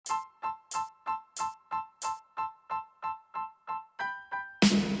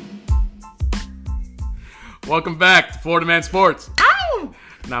Welcome back to Florida Man Sports. Ow!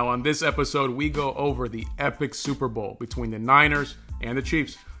 Now, on this episode, we go over the epic Super Bowl between the Niners and the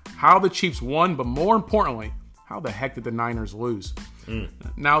Chiefs. How the Chiefs won, but more importantly, how the heck did the Niners lose?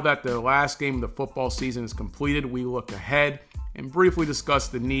 Now that the last game of the football season is completed, we look ahead and briefly discuss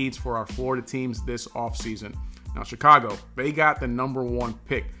the needs for our Florida teams this offseason. Now, Chicago, they got the number one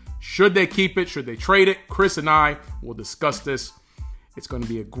pick. Should they keep it? Should they trade it? Chris and I will discuss this. It's going to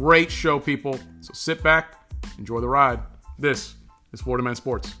be a great show, people. So sit back, enjoy the ride. This is Florida Man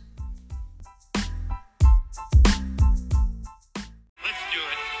Sports. Let's do it.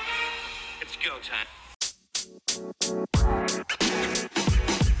 It's go time.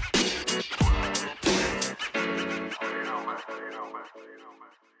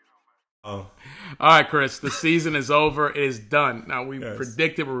 All right, Chris, the season is over. It is done. Now, we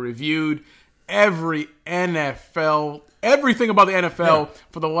predicted, we reviewed everything about the NFL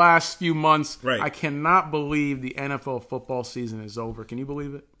for the last few months. Right. I cannot believe the NFL football season is over. Can you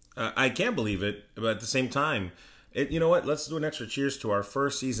believe it? I can't believe it, but at the same time, you know what? Let's do an extra cheers to our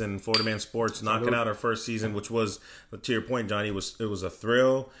first season, Florida Man Sports, knocking out our first season, which was, to your point, Johnny, it was a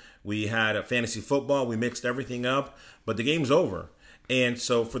thrill. We had a fantasy football. We mixed everything up, but the game's over. And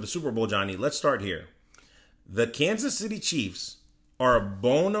so for the Super Bowl, Johnny, let's start here. The Kansas City Chiefs are a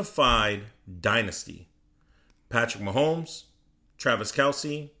bona fide dynasty. Patrick Mahomes, Travis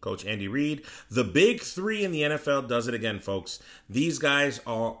Kelce, Coach Andy Reid. The big three in the NFL does it again, folks. These guys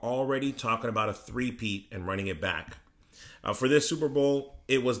are already talking about a three-peat and running it back. For this Super Bowl,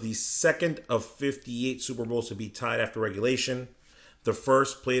 it was the second of 58 Super Bowls to be tied after regulation. The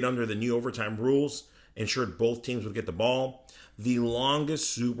first, played under the new overtime rules, ensured both teams would get the ball. The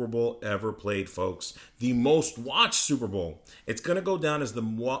longest Super Bowl ever played, folks. The most watched Super Bowl. It's going to go down as the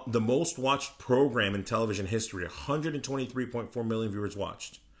most watched program in television history. 123.4 million viewers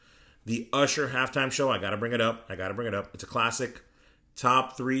watched. The Usher halftime show, I got to bring it up. It's a classic.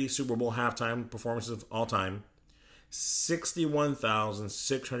 Top 3 Super Bowl halftime performances of all time.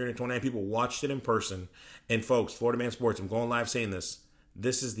 61,629 people watched it in person. And folks, Florida Man Sports, I'm going live saying this.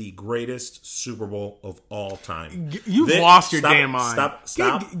 This is the greatest Super Bowl of all time. You've lost your damn mind.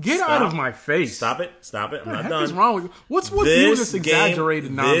 Get out of my face. Stop it. I'm not done. What is wrong with you? What's with you with this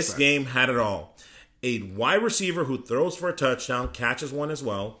exaggerated nonsense? This game had it all. A wide receiver who throws for a touchdown, catches one as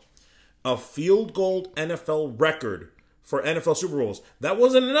well. A field goal NFL record for NFL Super Bowls. That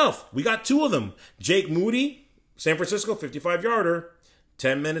wasn't enough. We got 2 of them. Jake Moody, San Francisco, 55-yarder.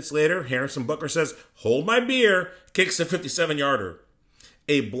 10 minutes later, Harrison Butker says, "Hold my beer," kicks a 57-yarder.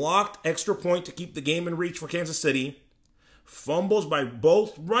 A blocked extra point to keep the game in reach for Kansas City. Fumbles by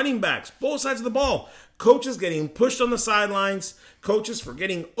both running backs, both sides of the ball. Coaches getting pushed on the sidelines. Coaches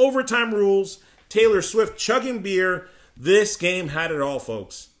forgetting overtime rules. Taylor Swift chugging beer. This game had it all,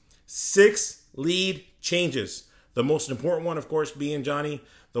 folks. 6 lead changes. The most important one, of course, being, Johnny,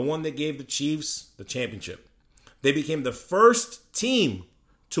 the one that gave the Chiefs the championship. They became the first team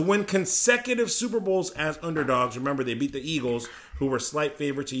to win consecutive Super Bowls as underdogs. Remember, they beat the Eagles, who were slight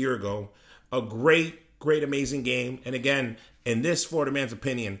favorites a year ago. A great, amazing game. And again, in this Florida man's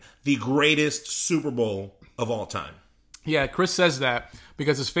opinion, the greatest Super Bowl of all time. Yeah, Chris says that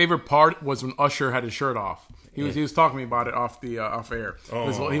because his favorite part was when Usher had his shirt off. He was talking to me about it off air.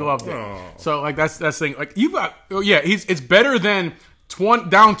 He loved it. So like that's the thing. Like it's better than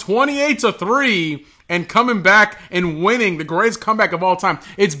down 28-3 and coming back and winning the greatest comeback of all time.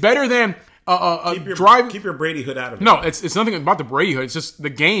 It's better than keep your Brady hood out of it. No, it's nothing about the Brady hood. It's just the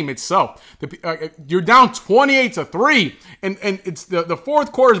game itself. You're down 28-3, and it's the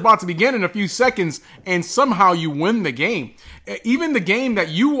fourth quarter is about to begin in a few seconds, and somehow you win the game. Even the game that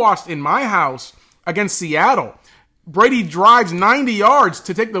you watched in my house against Seattle, Brady drives 90 yards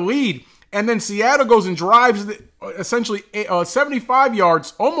to take the lead, and then Seattle goes and drives essentially 75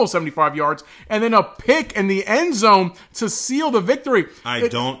 yards, almost 75 yards, and then a pick in the end zone to seal the victory. I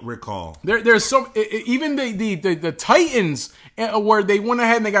don't recall. There's even the Titans where they went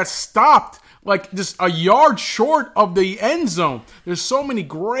ahead and they got stopped like just a yard short of the end zone. There's so many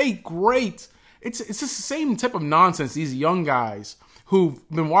great. It's just the same type of nonsense. These young guys who've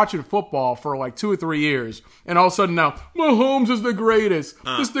been watching football for like 2 or 3 years, and all of a sudden now Mahomes is the greatest.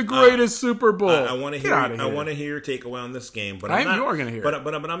 It's the greatest Super Bowl. I want to hear. I want to hear your takeaway on this game, but you are going to hear. But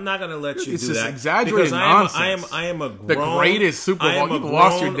I'm not going to let you it's do that. Exaggerated nonsense. I am a grown, the greatest Super Bowl. I am You've a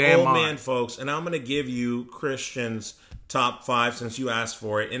lost your grown damn old mind, man, folks, and I'm going to give you Christian's top 5 since you asked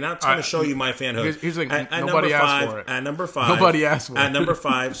for it, and that's going to show you my fanhood. Here's the thing. Nobody asked for it. At number 5, nobody asked for it. At number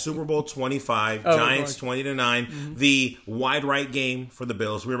 5, Super Bowl 25, Giants 20-9, the wide right game for the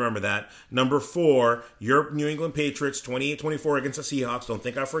Bills. We remember that. Number 4, your New England Patriots 28-24 against the Seahawks. Don't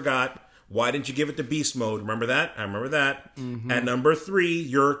think I forgot. Why didn't you give it to beast mode? Remember that? I remember that. Mm-hmm. At number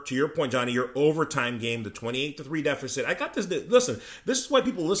 3, to your point, Johnny, your overtime game, the 28-3 deficit. I got this. Listen, this is why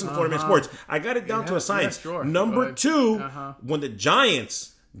people listen to 40 Man Sports. I got it down to a science. Sure. Number 2, when the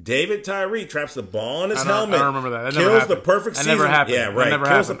Giants, David Tyree traps the ball on his helmet. I remember that. Kills the perfect season. Never happened. Yeah, right. Never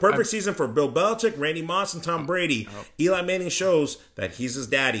Kills happened. the perfect season for Bill Belichick, Randy Moss, and Tom Brady. Eli Manning shows that he's his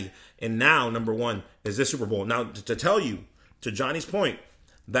daddy. And now, number 1 is this Super Bowl. Now, to tell you, to Johnny's point,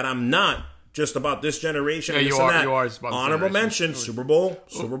 that I'm not just about this generation. Yeah, and this you and are. that. You are. About honorable mention, Super Bowl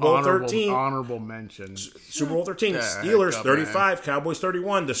 13. Honorable mention. Super Bowl 13. Steelers 35, Cowboys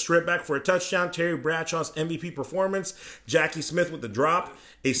 31. The strip back for a touchdown. Terry Bradshaw's MVP performance. Jackie Smith with the drop.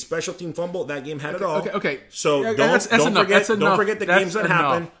 A special team fumble. That game had it all. Okay. So that's don't enough. forget the games that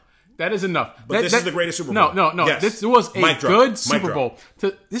happened. That is enough. But this is the greatest Super Bowl. No. Yes. This was a good Super Super Bowl.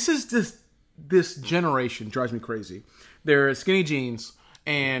 This generation drives me crazy. They're skinny jeans.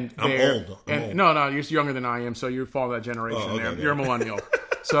 And I'm old. No, you're younger than I am, so you fall that generation. Okay. You're a millennial.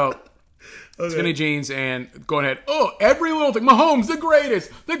 So skinny jeans and go ahead. Oh, every little thing. Mahomes, the greatest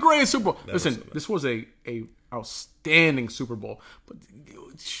Super Bowl. Listen, this was a outstanding Super Bowl. But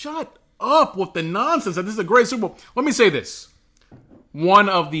shut up with the nonsense that this is a great Super Bowl. Let me say this: one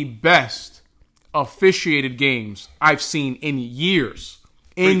of the best officiated games I've seen in years.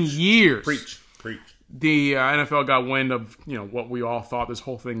 Preach. The NFL got wind of what we all thought this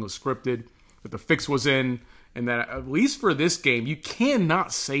whole thing was scripted, that the fix was in, and that at least for this game, you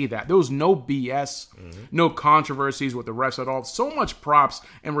cannot say that. There was no BS, no controversies with the refs at all. So much props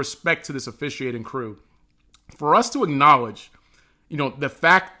and respect to this officiating crew. For us to acknowledge, the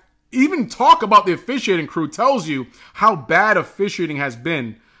fact, even talk about the officiating crew tells you how bad officiating has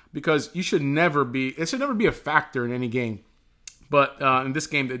been, because it should never be a factor in any game. But in this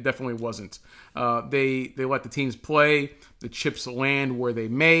game, it definitely wasn't. They let the teams play. The chips land where they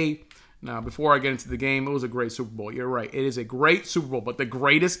may. Now, before I get into the game, it was a great Super Bowl. You're right. It is a great Super Bowl, but the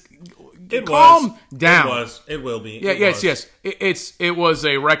great calm down. It will be. Yes. It was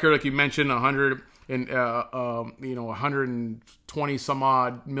a record, like you mentioned, 120 some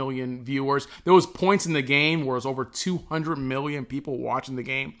odd million viewers. There was points in the game where it was over 200 million people watching the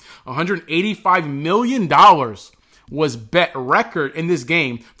game. $185 million was bet record in this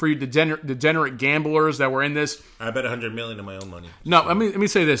game for you degenerate gamblers that were in this. I bet $100 million of my own money. No, let me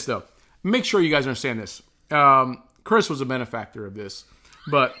say this though. Make sure you guys understand this. Chris was a benefactor of this,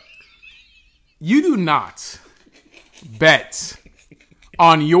 but you do not bet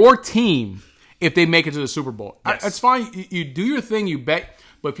on your team if they make it to the Super Bowl. Yes. It's fine. You do your thing. You bet,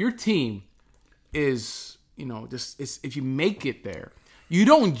 but if your team is, if you make it there. You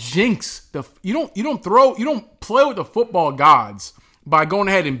don't jinx you don't play with the football gods by going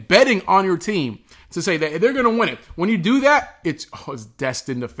ahead and betting on your team to say that they're going to win it. When you do that, it's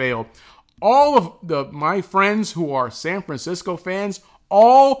destined to fail. All of my friends who are San Francisco fans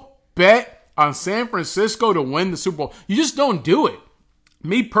all bet on San Francisco to win the Super Bowl. You just don't do it.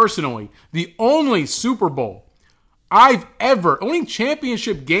 Me personally, the only Super Bowl only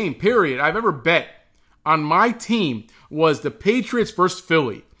championship game, period, I've ever bet on my team was the Patriots versus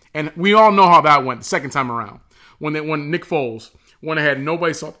Philly. And we all know how that went the second time around. When Nick Foles went ahead and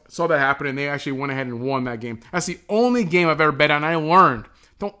nobody saw that happen, and they actually went ahead and won that game. That's the only game I've ever bet on. I learned.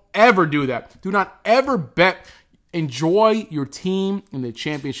 Don't ever do that. Do not ever bet. Enjoy your team in the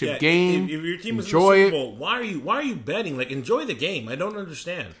championship game. If your team is enjoy in the Super Bowl, why are you betting? Like, enjoy the game. I don't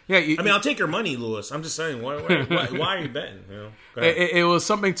understand. Yeah, I'll take your money, Lewis. I'm just saying, why are you betting? It was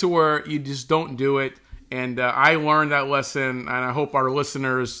something to where you just don't do it. And I learned that lesson, and I hope our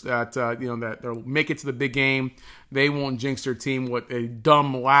listeners that that they'll make it to the big game. They won't jinx their team with a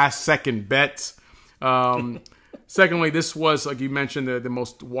dumb last-second bet. Secondly, this was, like you mentioned, the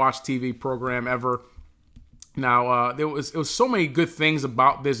most watched TV program ever. Now, it was so many good things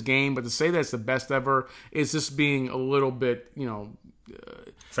about this game, but to say that it's the best ever is just being a little bit,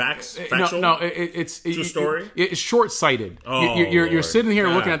 Factual? No, it's true story. It's short-sighted. Oh, you're sitting here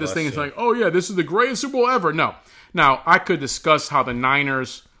looking at this thing. It's like, oh yeah, this is the greatest Super Bowl ever. No, now I could discuss how the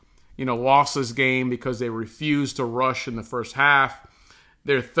Niners, lost this game because they refused to rush in the first half.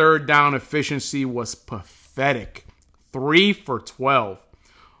 Their third down efficiency was pathetic, 3 for 12,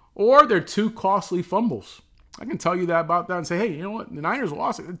 or their 2 costly fumbles. I can tell you about that and say, hey, you know what? The Niners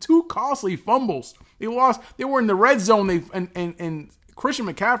lost it. 2 costly fumbles. They lost. They were in the red zone. And Christian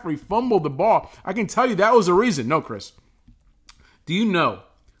McCaffrey fumbled the ball. I can tell you that was the reason. No, Chris. Do you know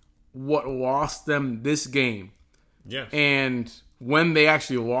what lost them this game? Yeah. And when they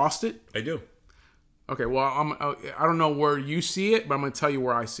actually lost it? I do. Okay, well, I don't know where you see it, but I'm going to tell you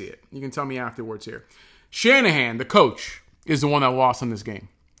where I see it. You can tell me afterwards here. Shanahan, the coach, is the one that lost in this game.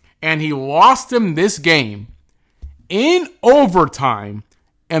 And he lost him this game in overtime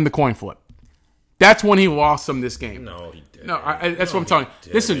and the coin flip. That's when he lost him this game. No, he didn't. That's what I'm telling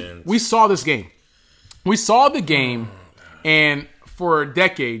you. Listen, we saw this game. We saw the game, and for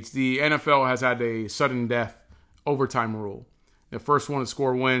decades, the NFL has had a sudden death overtime rule. The first one to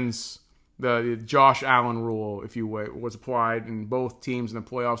score wins. The Josh Allen rule, if you will, was applied, and both teams in the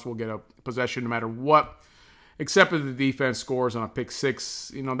playoffs will get a possession no matter what, except if the defense scores on a pick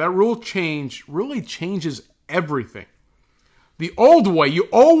six. That rule change really changes everything. The old way, you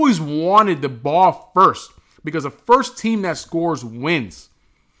always wanted the ball first because the first team that scores wins.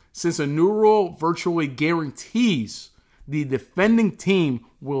 Since a new rule virtually guarantees the defending team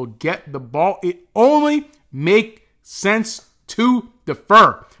will get the ball, it only makes sense to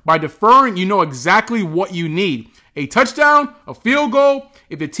defer. By deferring, you know exactly what you need. A touchdown, a field goal.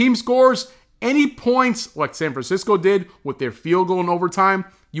 If the team scores any points like San Francisco did with their field goal in overtime,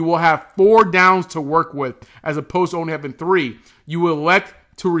 you will have 4 downs to work with as opposed to only having 3. You will elect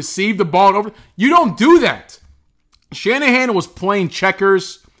to receive the ball in over. You don't do that. Shanahan was playing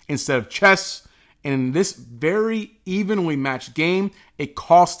checkers instead of chess. And in this very evenly matched game, it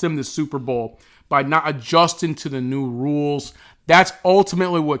cost him the Super Bowl by not adjusting to the new rules. That's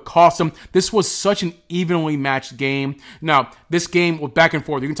ultimately what cost him. This was such an evenly matched game. Now, this game was back and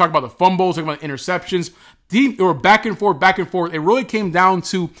forth. You can talk about the fumbles, talk about the interceptions. Or back and forth, back and forth. It really came down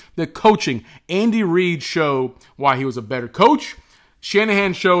to the coaching. Andy Reid showed why he was a better coach.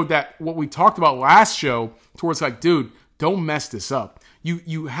 Shanahan showed that what we talked about last show towards like, dude, don't mess this up.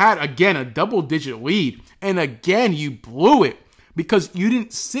 You had, again, a double-digit lead, and again, you blew it because you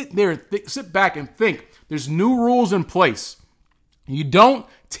didn't sit there and sit back and think. There's new rules in place. You don't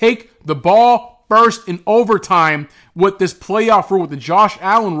take the ball first in overtime with this playoff rule, with the Josh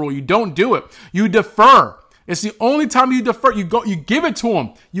Allen rule. You don't do it. You defer. It's the only time you defer. You give it to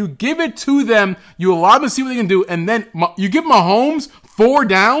them. You give it to them. You allow them to see what they can do, and then you give Mahomes 4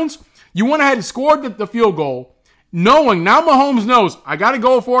 downs. You went ahead and scored the field goal, knowing now Mahomes knows I got to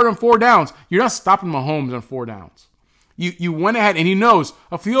go for it on 4 downs. You're not stopping Mahomes on 4 downs. You went ahead, and he knows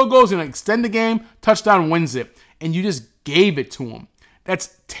a field goal is going to extend the game. Touchdown wins it, and you just gave it to him.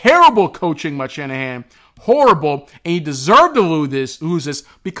 That's terrible coaching by Shanahan. Horrible, and you deserve to lose this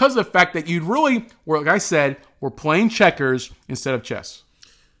because of the fact that you really, like I said, were playing checkers instead of chess.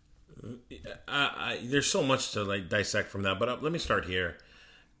 There's so much to dissect from that, but let me start here.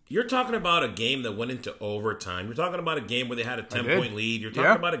 You're talking about a game that went into overtime. You're talking about a game where they had a 10-point lead. You're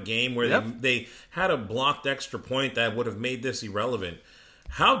talking about a game where they had a blocked extra point that would have made this irrelevant.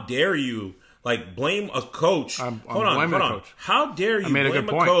 How dare you blame a coach? Hold on. Coach. How dare you blame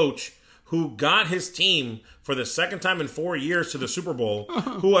a coach who got his team for the second time in 4 years to the Super Bowl,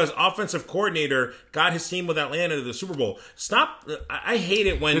 who as offensive coordinator got his team with Atlanta to the Super Bowl? Stop. I hate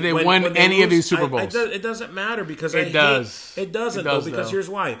it when... Did they win any of these Super Bowls? It doesn't matter because it does. It doesn't, because here's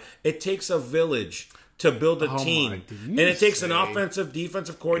why. It takes a village to build a team. And it takes an offensive,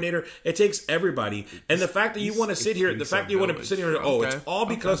 defensive coordinator. It takes everybody. And the fact that you want to sit here, it's all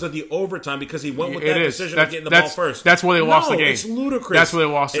because of the overtime, because he went with that decision of getting the ball first. That's where they lost the game. It's ludicrous. That's where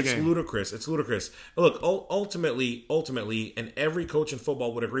they lost the game. It's ludicrous. Look, ultimately, and every coach in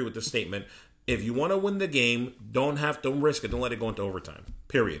football would agree with this statement, if you want to win the game, don't risk it. Don't let it go into overtime.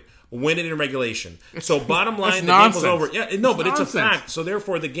 Period. Win it in regulation. So bottom line, the game was over. Yeah, no, but it's a fact. So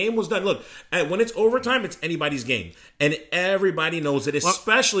therefore, the game was done. Look, when it's overtime, it's anybody's game, and everybody knows it.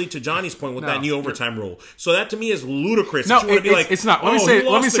 Especially to Johnny's point with that new overtime rule. So that to me is ludicrous. No, it's not. Let me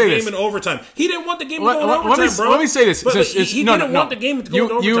say this. Game in overtime. He didn't want the game to go in overtime, bro. Let me say this. He didn't want the game to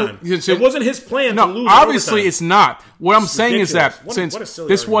go in overtime. It wasn't his plan to lose. Obviously, it's not. What I'm saying is that since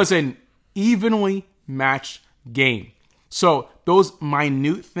this was an evenly matched game. So those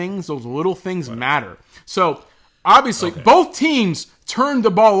minute things, those little things matter. So obviously, both teams turned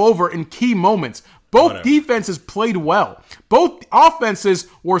the ball over in key moments. Both defenses played well. Both offenses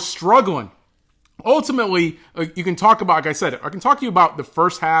were struggling. Ultimately, you can talk about, like I said, I can talk to you about the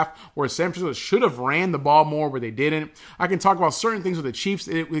first half where San Francisco should have ran the ball more where they didn't. I can talk about certain things with the Chiefs.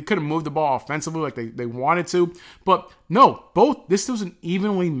 They could have moved the ball offensively like they wanted to. But no, this was an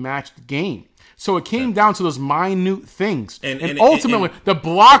evenly matched game. So it came down to those minute things, and ultimately the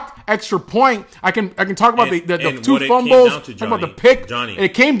blocked extra point. I can talk about the 2 fumbles, talk about the pick. Johnny.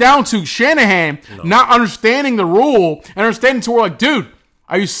 It came down to Shanahan not understanding the rule and understanding to where like, dude,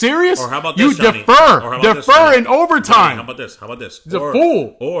 are you serious? Or how about this, you defer in overtime. Johnny, how about this? He's a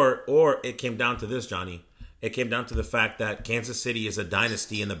fool. Or it came down to this, Johnny. It came down to the fact that Kansas City is a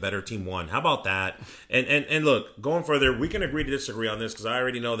dynasty and the better team won. How about that? And look, going further, we can agree to disagree on this because I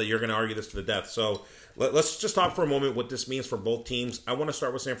already know that you're going to argue this to the death. So let's just talk for a moment what this means for both teams. I want to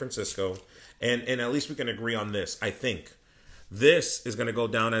start with San Francisco, and at least we can agree on this. I think this is going to go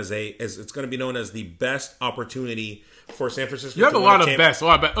down as it's going to be known as the best opportunity for San Francisco. You have a lot of best.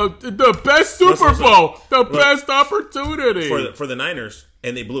 The best Super Bowl. The best opportunity. For the Niners,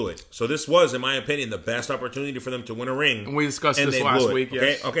 and they blew it. So this was, in my opinion, the best opportunity for them to win a ring. And we discussed this last week,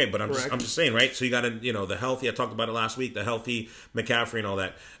 yes. Okay, but I'm just saying, right? So you got the healthy, I talked about it last week, the healthy McCaffrey and all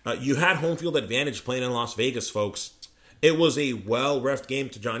that. You had home field advantage playing in Las Vegas, folks. It was a well-refed game,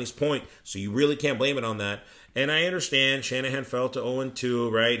 to Johnny's point, so you really can't blame it on that. And I understand Shanahan fell to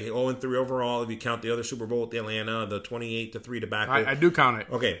 0-2, right? 0-3 overall if you count the other Super Bowl with Atlanta, the 28-3 debacle. I do count it.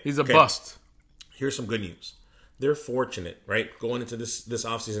 Okay. He's a bust. Here's some good news. They're fortunate, right? Going into this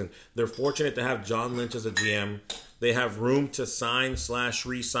offseason, they're fortunate to have John Lynch as a GM. They have room to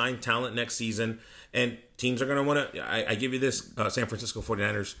sign/re-sign talent next season. And teams are going to want to, I give you this, San Francisco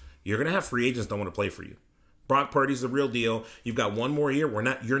 49ers, you're going to have free agents that want to play for you. Brock Purdy's the real deal. You've got one more year.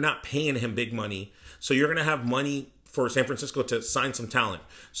 You're not paying him big money. So you're going to have money for San Francisco to sign some talent.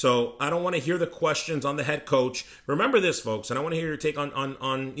 So I don't want to hear the questions on the head coach. Remember this, folks, and I want to hear your take on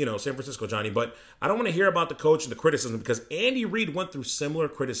San Francisco, Johnny, but I don't want to hear about the coach and the criticism because Andy Reid went through similar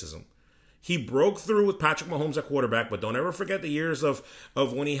criticism. He broke through with Patrick Mahomes at quarterback, but don't ever forget the years of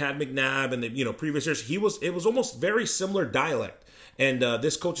when he had McNabb and the previous years. It was almost very similar dialect. And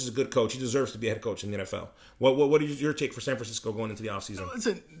this coach is a good coach. He deserves to be a head coach in the NFL. What is your take for San Francisco going into the offseason?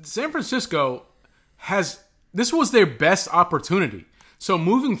 Listen, San Francisco this was their best opportunity. So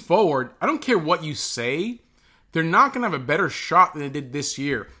moving forward, I don't care what you say, they're not going to have a better shot than they did this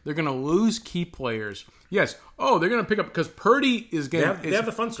year. They're going to lose key players. Yes. Oh, they're going to pick up because Purdy is getting. They have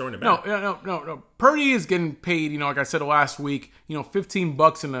the fun store in the back. No. Purdy is getting paid. Like I said last week,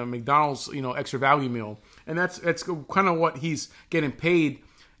 $15 in a McDonald's, extra value meal, and that's kind of what he's getting paid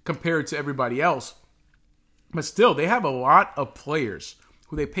compared to everybody else. But still, they have a lot of players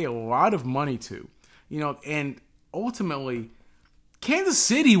who they pay a lot of money to, and ultimately, Kansas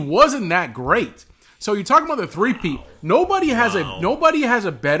City wasn't that great. So you're talking about the three-peat. Nobody has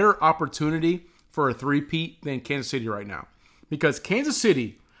a better opportunity for a three-peat than Kansas City right now. Because Kansas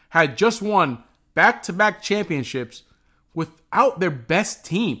City had just won back-to-back championships without their best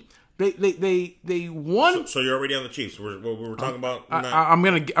team. They won. So you're already on the Chiefs. We're talking about. I'm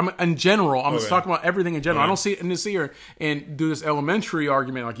in general. I'm just talking about everything in general. I don't see it in this year and do this elementary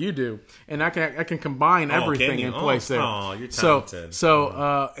argument like you do, and I can combine everything in place there. Oh, you're talented.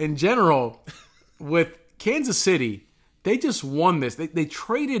 So in general, with Kansas City, they just won this. They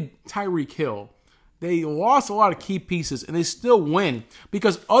traded Tyreek Hill. They lost a lot of key pieces, and they still win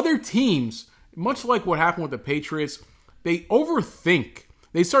because other teams, much like what happened with the Patriots, they overthink.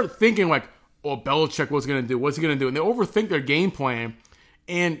 They start thinking like, oh, Belichick, what's he going to do? What's he going to do? And they overthink their game plan.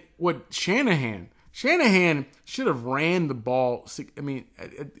 And what Shanahan should have ran the ball. I mean,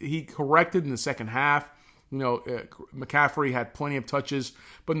 he corrected in the second half. McCaffrey had plenty of touches.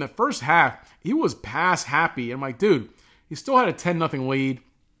 But in the first half, he was pass happy. And I'm like, dude, he still had a 10-0 lead.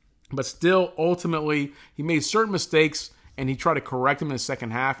 But still, ultimately, he made certain mistakes. And he tried to correct them in the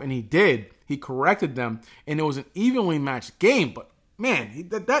second half. And he did. He corrected them. And it was an evenly matched game. But man,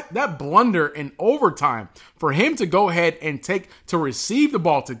 that blunder in overtime, for him to go ahead and to receive the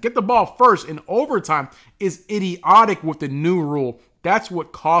ball, to get the ball first in overtime is idiotic with the new rule. That's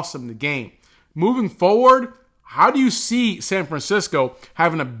what cost him the game. Moving forward, how do you see San Francisco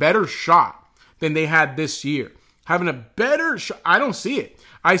having a better shot than they had this year? Having a better shot? I don't see it.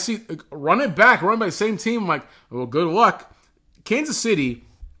 I see run by the same team. I'm like, well, good luck. Kansas City,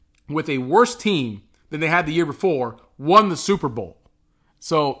 with a worse team than they had the year before, won the Super Bowl.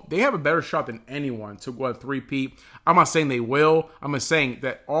 So they have a better shot than anyone to go a three-peat. I'm not saying they will. I'm just saying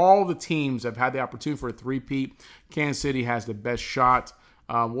that all the teams have had the opportunity for a three-peat. Kansas City has the best shot.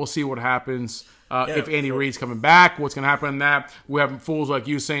 We'll see what happens. If Andy Reid's coming back, what's going to happen in that? We have fools like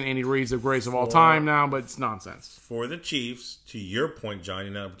you saying Andy Reid's the greatest of all time now, but it's nonsense. For the Chiefs, to your point, Johnny,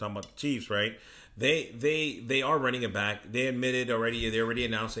 now we're talking about the Chiefs, right? They are running it back. They admitted already, they already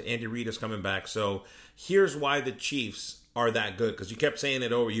announced that Andy Reid is coming back. So here's why the Chiefs are that good, because you kept saying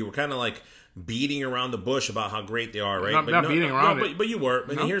it over. You were kind of like beating around the bush about how great they are, right? Not beating around it. But you were.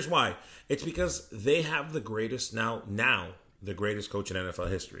 And here's why. It's because they have the greatest now the greatest coach in NFL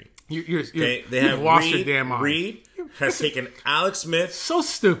history. They have lost your damn mind. Reid has taken Alex Smith. So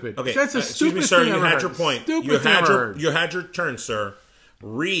stupid. Okay, that's the stupidest sir. thing You ever had heard. your point. You had your turn, sir.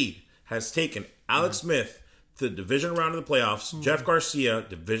 Reid has taken Alex Smith the division round of the playoffs. Jeff Garcia,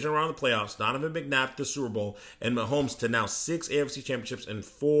 division round of the playoffs. Donovan McNabb, the Super Bowl. And Mahomes to now 6 AFC championships and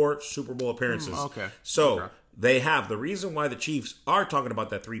 4 Super Bowl appearances. So they have, the reason why the Chiefs are talking about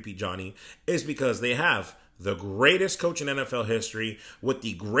that three-peat, Johnny, is because they have the greatest coach in NFL history, with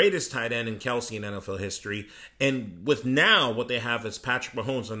the greatest tight end in Kelsey in NFL history, and with now what they have is Patrick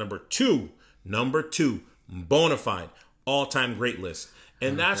Mahomes on number two, bona fide, all-time great list.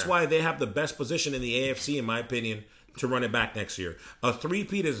 And that's why they have the best position in the AFC, in my opinion, to run it back next year. A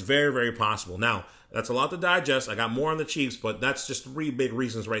three-peat is very, very possible. Now, that's a lot to digest. I got more on the Chiefs, but that's just 3 big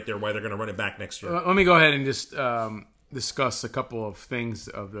reasons right there why they're going to run it back next year. Let me go ahead and just discuss a couple of things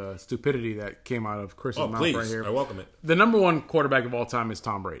of the stupidity that came out of Chris's mouth right here. I welcome it. The number 1 quarterback of all time is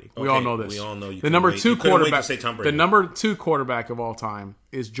Tom Brady. We all know this. We all know you. The number 2 quarterback. Say Tom Brady. The number 2 quarterback of all time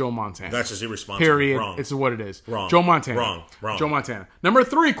is Joe Montana. That's just irresponsible. Period. Wrong. It's what it is. Wrong. Joe Montana. Wrong. Joe Montana. Number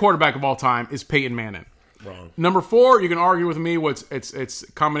 3 quarterback of all time is Peyton Manning. Wrong. Number 4, you can argue with me. It's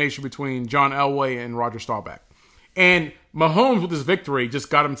a combination between John Elway and Roger Staubach. And Mahomes, with his victory, just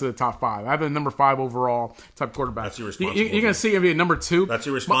got him to the top 5. I have a number 5 overall type quarterback. That's irresponsible. You're going to see him be at number 2. That's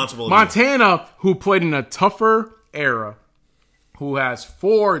irresponsible. Montana, who played in a tougher era, who has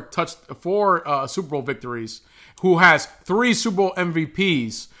 4 Super Bowl victories, who has 3 Super Bowl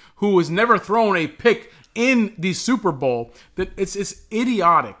MVPs, who has never thrown a pick in the Super Bowl, that it's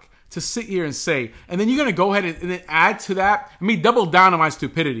idiotic to sit here and say. And then you're going to go ahead and then add to that, double down on my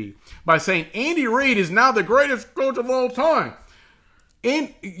stupidity by saying Andy Reid is now the greatest coach of all time.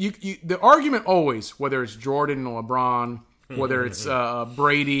 And the argument always, whether it's Jordan or LeBron, whether it's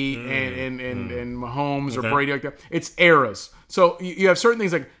Brady and Mahomes or Brady, like that, it's eras. So you have certain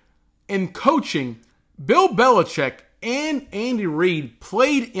things like in coaching, Bill Belichick and Andy Reid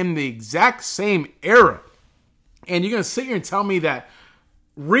played in the exact same era. And you're going to sit here and tell me that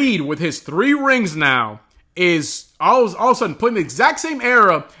Reid, with his 3 rings now, is all of a sudden playing the exact same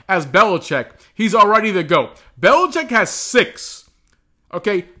era as Belichick. He's already the GOAT. Belichick has 6.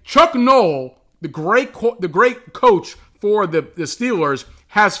 Okay, Chuck Noll, the great coach for the Steelers,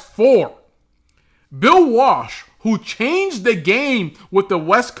 has 4. Bill Walsh, who changed the game with the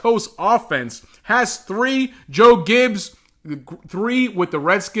West Coast offense, has 3. Joe Gibbs, 3 with the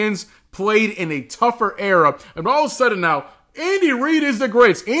Redskins, played in a tougher era. And all of a sudden now, Andy Reid is the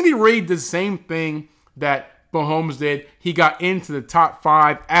greatest. Andy Reid did the same thing that Mahomes did. He got into the top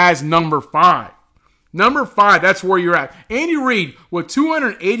 5 as number 5. Number 5, that's where you're at. Andy Reid with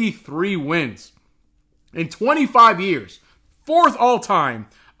 283 wins in 25 years. 4th all-time.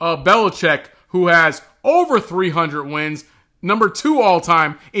 Belichick, who has over 300 wins. Number 2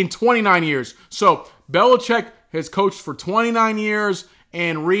 all-time in 29 years. So Belichick has coached for 29 years,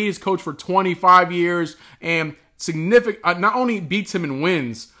 and Reid has coached for 25 years, and significant, not only beats him in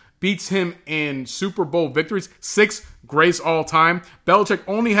wins, beats him in Super Bowl victories, 6 greatest all time. Belichick,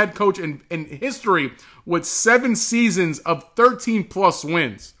 only head coach in history with 7 seasons of 13 plus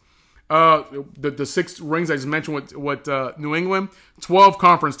wins. The 6 rings I just mentioned with New England, 12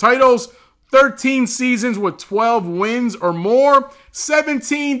 conference titles, 13 seasons with 12 wins or more,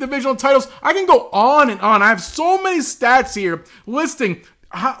 17 divisional titles. I can go on and on. I have so many stats here listing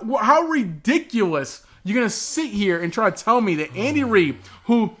how ridiculous. You're going to sit here and try to tell me that Andy Reid,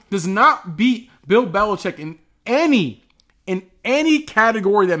 who does not beat Bill Belichick in any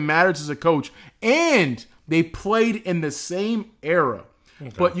category that matters as a coach, and they played in the same era.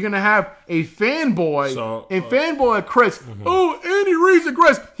 Okay. But you're going to have a fanboy, fanboy like Chris. Oh, Andy Reid's the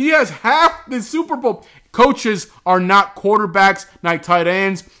greatest. He has half the Super Bowl. Coaches are not quarterbacks, not tight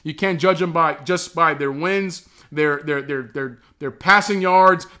ends. You can't judge them just by their wins. Their passing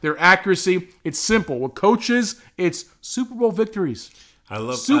yards, their accuracy. It's simple. With coaches, it's Super Bowl victories. I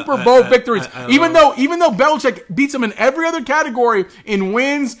love Super Bowl victories. Even though Belichick beats them in every other category, in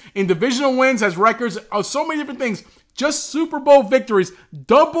wins, in divisional wins, has records of so many different things. Just Super Bowl victories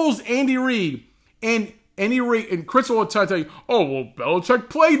doubles Andy Reid. And Andy Reid and Chris will tell you, oh, well, Belichick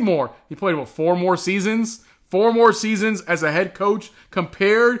played more. He played 4 more seasons. 4 more seasons as a head coach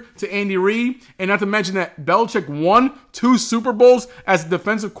compared to Andy Reid. And not to mention that Belichick won 2 Super Bowls as a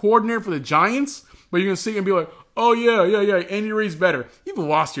defensive coordinator for the Giants. But you're going to see and be like, oh, yeah, Andy Reid's better. You've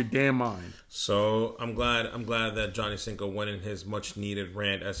lost your damn mind. So I'm glad that Johnny Cinco went in his much needed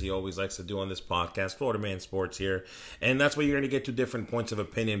rant, as he always likes to do on this podcast, Florida Man Sports here. And that's where you're going to get 2 different points of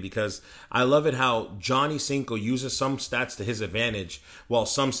opinion, because I love it how Johnny Cinco uses some stats to his advantage, while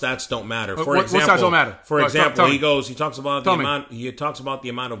some stats don't matter. What stats don't matter? For example, he talks about the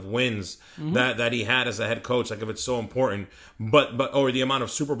amount of wins that he had as a head coach, like if it's so important, or the amount of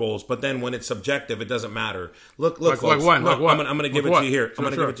Super Bowls. But then when it's subjective, it doesn't matter. Look, folks. Like when? I'm going to give it to you here. I'm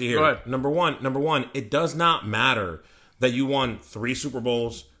going to give it to you here. Number 1. one, it does not matter that you won 3 Super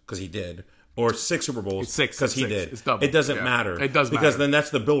Bowls because he did, or 6 Super Bowls because he did. It's double. It doesn't matter. It does because matter. then that's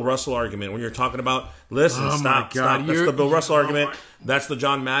the Bill Russell argument when you're talking about. Listen, stop. That's the Bill Russell argument. That's the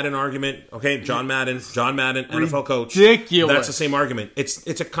John Madden argument. Okay, John Madden, NFL coach. Ridiculous. That's the same argument.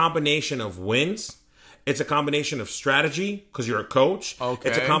 It's a combination of wins. It's a combination of strategy because you're a coach. Okay.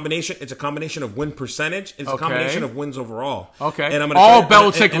 It's a combination of win percentage. It's a combination of wins overall. Okay. And I'm gonna all tell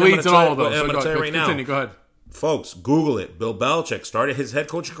you, Belichick leads in all of those. I'm going to tell you right now. Continue. Go ahead. Folks, Google it. Bill Belichick started his head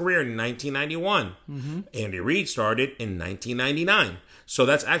coaching career in 1991. Andy Reid started in 1999. So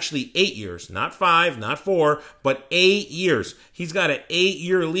that's actually 8 years, not 5, not 4, but 8 years. He's got an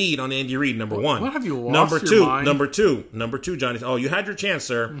 8-year lead on Andy Reid. Number one. What have you lost your mind? Number two, Johnny. Oh, you had your chance,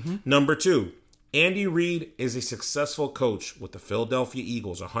 sir. Number 2. Andy Reid is a successful coach with the Philadelphia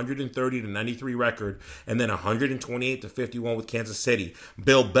Eagles, 130-93 record, and then 128-51 with Kansas City.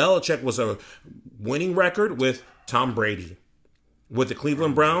 Bill Belichick was a winning record with Tom Brady. With the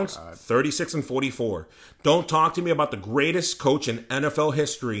Cleveland Browns, 36-44. Don't talk to me about the greatest coach in NFL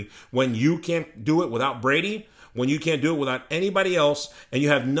history when you can't do it without Brady, when you can't do it without anybody else, and you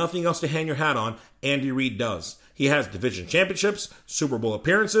have nothing else to hang your hat on. Andy Reid does. He has division championships, Super Bowl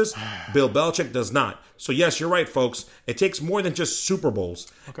appearances. Bill Belichick does not. So yes, you're right, folks. It takes more than just Super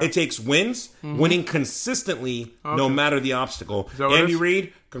Bowls. Okay. It takes wins, winning consistently, no matter the obstacle. Andy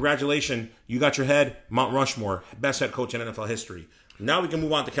Reid, congratulations. You got your head, Mount Rushmore, best head coach in NFL history. Now we can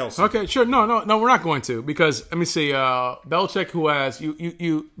move on to Kelsey. Okay, sure. No, we're not going to, because let me see. Belichick, who has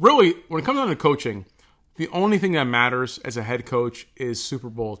you really, when it comes down to coaching, the only thing that matters as a head coach is Super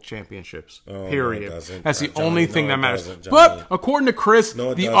Bowl championships. Period. No, it doesn't. That's the Johnny, only thing no, that it matters. doesn't, But according to Chris,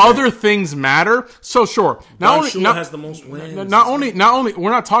 the doesn't. other things matter. So sure, Don Shula has the most wins. Not only,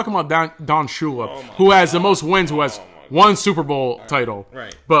 we're not talking about Don Shula, who has the most wins, who has one Super Bowl title.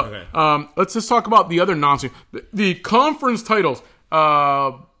 Right. But let's just talk about the other nonsense. The conference titles.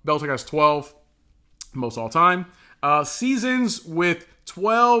 Belichick has 12, most all time. Seasons with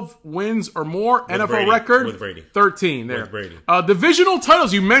 12 wins or more. NFL Brady. record. With Brady. 13 there. With Brady. Divisional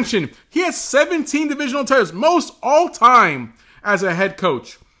titles, you mentioned. He has 17 divisional titles, most all time as a head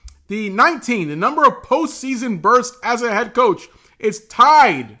coach. The 19, the number of postseason bursts as a head coach, is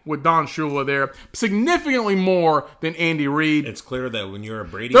tied with Don Shula there. Significantly more than Andy Reid. It's clear that when you're a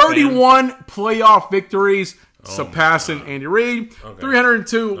Brady 31 playoff victories, surpassing Andy Reid.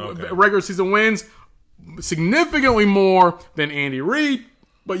 302 regular season wins, significantly more than Andy Reid.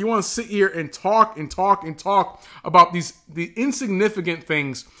 But you want to sit here and talk about the insignificant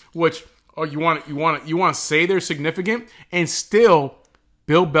things, which you want to say they're significant, and still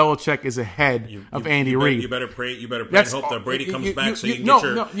Bill Belichick is ahead of Andy Reid. You better pray and hope that Brady comes back so you can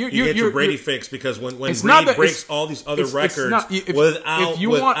get your Brady fix, because when Reid breaks all these other records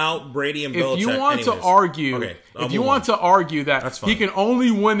without Brady and Belichick. If you want to argue that he can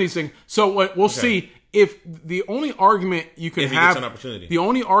only win these things, so we'll see. If the only argument you can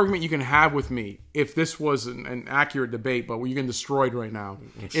have with me, if this was an accurate debate, but you're getting destroyed right now,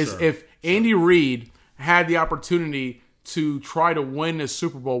 is if Andy Reid had the opportunity to try to win a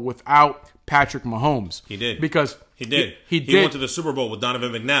Super Bowl without Patrick Mahomes. He did. Because he did. He went to the Super Bowl with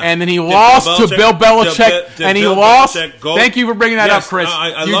Donovan McNabb. And then he lost to Bill Belichick. Thank you for bringing that up, Chris.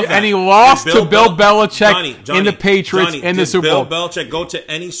 I love that. And he lost to Bill Belichick in the Patriots in the Super Bowl. Did Bill Belichick go to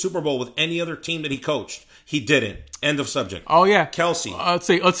any Super Bowl with any other team that he coached? He didn't. End of subject. Oh yeah, Kelsey. Let's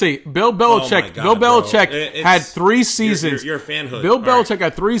see. Bill Belichick. Bill Belichick had 3 seasons. You're a fanhood. Bill Belichick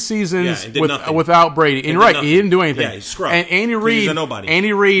had 3 seasons without Brady. And right, he didn't do anything. Yeah, he's scrubbed. And Andy Reid. He's a nobody.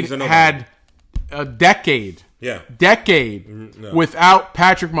 Andy Reid had a decade. Yeah. Without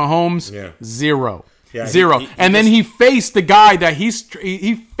Patrick Mahomes. Yeah. 0. Yeah, 0. And then he faced the guy that he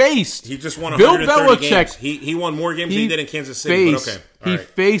faced. He just won Bill 130 Belichick. Games. He won more games than he did in Kansas City. He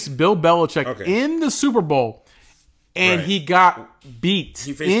faced Bill Belichick in the Super Bowl, and he got beat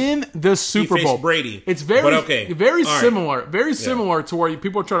in the Super Bowl. Brady. It's very similar. Very similar to where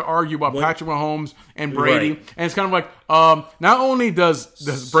people are trying to argue about Patrick Mahomes and Brady. Right. And it's kind of like, not only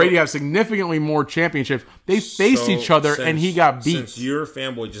does Brady have significantly more championships, they faced each other and he got beat. Since your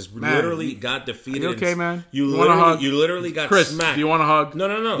fanboy just literally got defeated. You okay, man? You literally got Chris, smacked. Do you want to hug?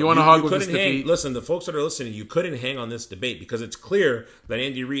 No. You want to hug with this defeat? Listen, the folks that are listening, you couldn't hang on this debate because it's clear that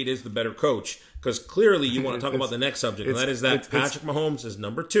Andy Reid is the better coach. Because clearly you want to talk about the next subject, and that is that Patrick Mahomes is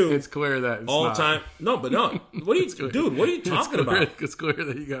number 2. It's clear that it's all not. Time. No, but no. What are you, dude? What are you talking about? It's clear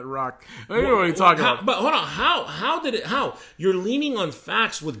that you got rocked. I don't know what you're talking about. But hold on, how you're leaning on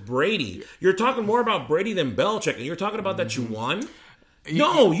facts with Brady? You're talking more about Brady than Belichick, and you're talking about that you won.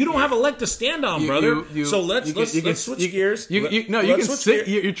 No, you don't have a leg to stand on, brother. So let's switch gears.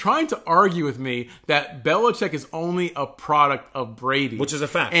 You're trying to argue with me that Belichick is only a product of Brady, which is a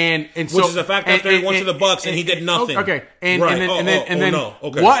fact, which is a fact. After he went to the Bucs and he did nothing. Okay, and then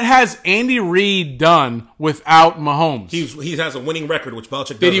what has Andy Reid done without Mahomes? He has a winning record, which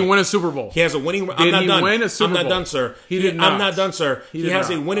Belichick doesn't. Did he win a Super Bowl? He has a winning. Did he win a Super Bowl? I'm not done, sir. He did not. I'm not done, sir. He has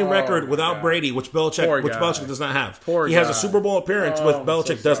a winning record without Brady, which Belichick does not have. He has a Super Bowl appearance with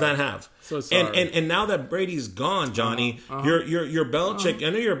Belichick does not have. So sorry. And now that Brady's gone, Johnny, you're Belichick. I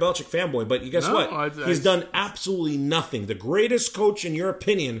know you're a Belichick fanboy, but guess what? He's done absolutely nothing. The greatest coach, in your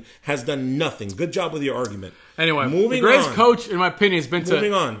opinion, has done nothing. Good job with your argument. Anyway, the greatest coach, in my opinion, has been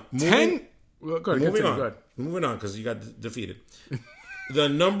moving on. Moving on, because you got defeated. The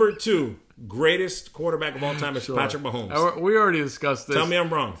number 2 greatest quarterback of all time is Patrick Mahomes. We already discussed this. Tell me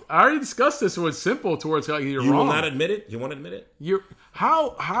I'm wrong. I already discussed this. So it's simple towards you're wrong. You will not admit it? You won't admit it?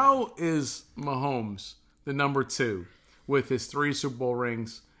 How is Mahomes the number 2 with his 3 Super Bowl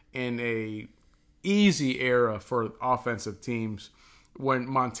rings in a easy era for offensive teams when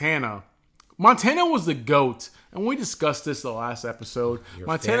Montana was the GOAT, and we discussed this the last episode.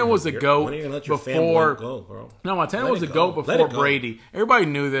 Montana was the GOAT before. Montana was the GOAT before Brady. Everybody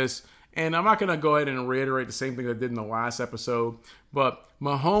knew this, and I'm not going to go ahead and reiterate the same thing I did in the last episode. But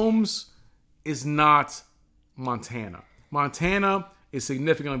Mahomes is not Montana. Montana is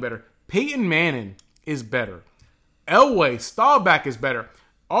significantly better. Peyton Manning is better. Elway, Staubach is better.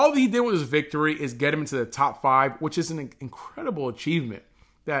 All he did with his victory is get him into the top 5, which is an incredible achievement.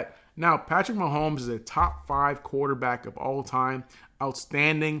 That now Patrick Mahomes is a top 5 quarterback of all time.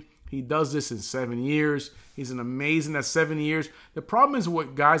 Outstanding. He does this in 7 years. He's an amazing. That's 7 years. The problem is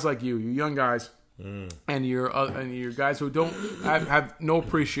with guys like you young guys, and your guys who don't have no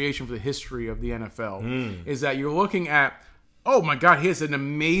appreciation for the history of the NFL, is that you're looking at, oh my God, he has an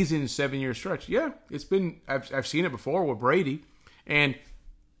amazing 7-year stretch. Yeah, it's been. I've seen it before with Brady, and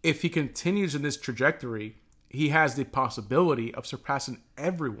if he continues in this trajectory, he has the possibility of surpassing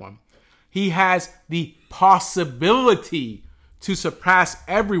everyone. He has the possibility to surpass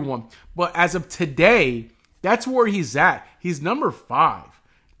everyone. But as of today, that's where he's at. He's number 5.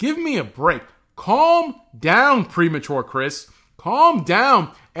 Give me a break. Calm down, premature Chris. Calm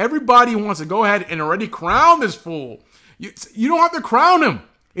down. Everybody wants to go ahead and already crown this fool. You don't have to crown him.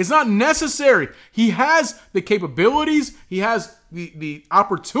 It's not necessary. He has the capabilities. He has the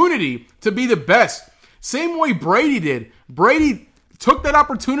opportunity to be the best. Same way Brady did. Brady took that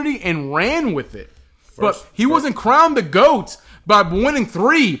opportunity and ran with it. But he wasn't crowned the GOAT by winning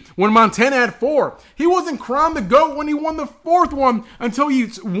 3 when Montana had 4. He wasn't crowned the GOAT when he won the 4th one until he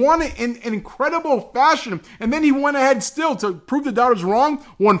won it in an incredible fashion. And then he went ahead still to prove the doubters wrong.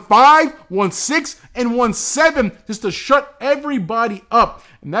 Won 5, won 6, and won 7 just to shut everybody up.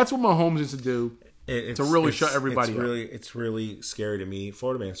 And that's what Mahomes needs to do. To really shut everybody up. It's really scary to me.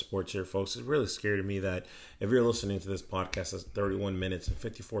 Florida Man Sports here, folks. It's really scary to me that if you're listening to this podcast that's 31 minutes and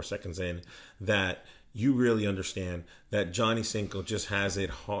 54 seconds in, that you really understand that Johnny Cinco just has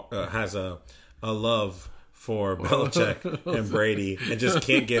a love for Belichick and Brady and just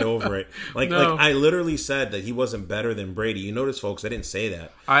can't get over it. Like I literally said that he wasn't better than Brady. You notice, folks, I didn't say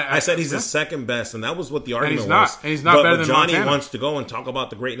that. I said he's the second best, and that was what the argument was. And he's not better than Johnny Montana. wants to go and talk about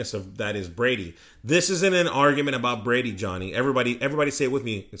the greatness of that is Brady. This isn't an argument about Brady, Johnny. Everybody say it with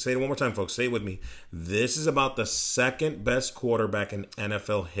me. Say it one more time, folks. Say it with me. This is about the second best quarterback in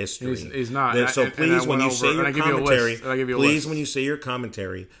NFL history. He's not. So please, when you say your commentary, when you say your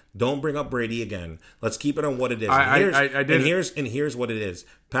commentary, don't bring up Brady again. Let's keep it on what it is. And here's what it is.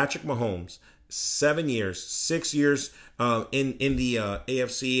 Patrick Mahomes, 7 years, 6 years in the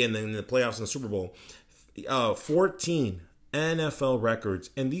AFC and then in the playoffs and the Super Bowl, 14 NFL records.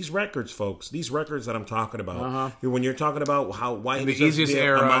 And these records, folks, these records that I'm talking about, when you're talking about why the easiest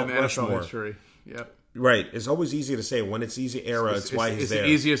era in the NFL history. Yep. Right. It's always easy to say when it's easy era, it's why he's there. It's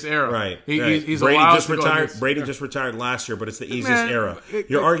the easiest era. Right. He's Brady allowed just to retired. go Brady just retired last year, but it's the easiest era.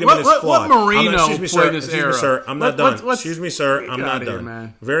 Your argument is flawed. Let Marino play this era. Excuse me, sir. I'm not done. Excuse me, sir. I'm not done.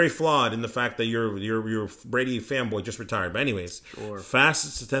 Man. Very flawed in the fact that you're Brady fanboy just retired. But anyways,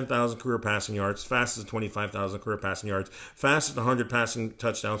 fastest to 10,000 career passing yards, fastest to 25,000 career passing yards, fastest to 100 passing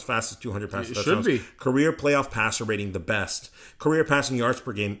touchdowns, fastest to 200 passing touchdowns. Should be. Career playoff passer rating, the best. Career passing yards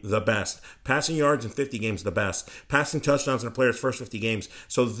per game, the best. Passing yards in 50 games, the best. Passing touchdowns in a player's first 50 games.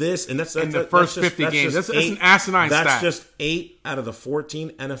 So this, and that's in the first 50 games. That's an asinine stat. That's just 8 out of the 14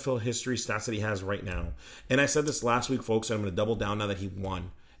 NFL history stats that he has right now. And I said this last week, folks, and I'm going to double down now that he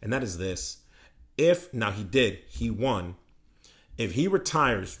won. And that is this. He won. If he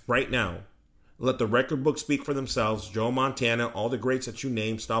retires right now, Let the record book speak for themselves. Joe Montana, all the greats that you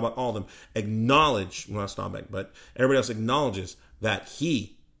named, Staubach, all of them, acknowledge, well, not Staubach, but everybody else acknowledges that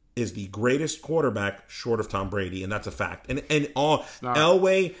he is the greatest quarterback short of Tom Brady, and that's a fact. And all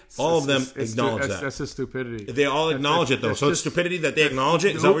Elway, all of them acknowledge that. That's just stupidity. They all acknowledge it, though. So it's stupidity that they acknowledge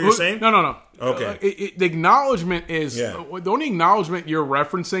it? Is that what you're saying? No. Okay. The acknowledgement is the only acknowledgement you're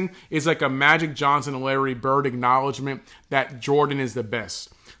referencing is like a Magic Johnson and Larry Bird acknowledgement that Jordan is the best.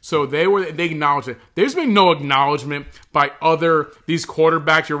 So they acknowledged it. There's been no acknowledgement by these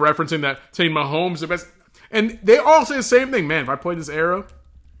quarterbacks you're referencing that saying Mahomes is the best. And they all say the same thing, man. If I play this era,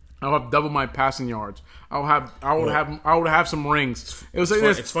 I'll have double my passing yards. I would have some rings. It was like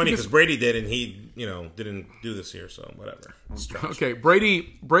this. It's funny because Brady did, and he didn't do this here, so whatever. Okay,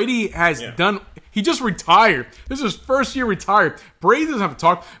 Brady has done. He just retired. This is his first year retired. Brady doesn't have to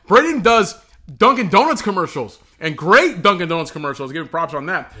talk. Brady does Dunkin' Donuts commercials. And great Dunkin' Donuts commercials. Give him props on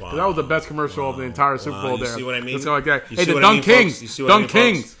that. Wow. That was the best commercial of the entire Super Bowl there. You see what I mean? Let's go like that. Hey, the Dunk Kings. Dunk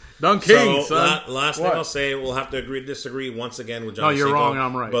Kings. So, last thing I'll say, we'll have to agree to disagree once again with John. No, you're wrong,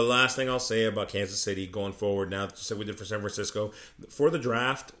 I'm right. But last thing I'll say about Kansas City going forward, now just like we did for San Francisco, for the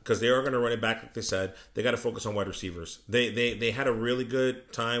draft, because they are going to run it back like they said, they got to focus on wide receivers. They had a really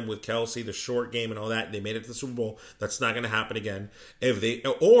good time with Kelsey, the short game and all that. They made it to the Super Bowl. That's not going to happen again. If they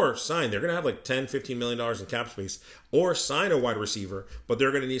or sign, they're going to have like $10, $15 million in cap space, or sign a wide receiver, but they're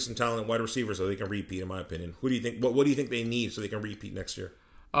going to need some talent at wide receiver so they can repeat, in my opinion. Who do you think? What do you think they need so they can repeat next year?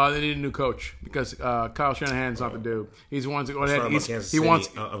 They need a new coach because Kyle Shanahan's not the dude. He's the one to go ahead. I was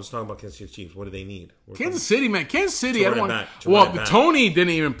talking about Kansas City Chiefs. What do they need? Kansas City, man. Kansas City. Tony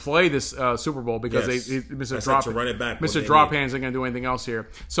didn't even play this Super Bowl because Mr. Drop Hands ain't gonna do anything else here.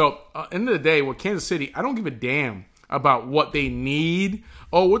 So, end of the day, with Kansas City, I don't give a damn about what they need.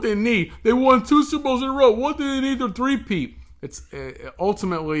 Oh, what they need? They won 2 Super Bowls in a row. What do they need to three-peat? It's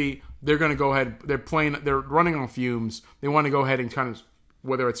ultimately they're gonna go ahead. They're running on fumes. They want to go ahead and kind of.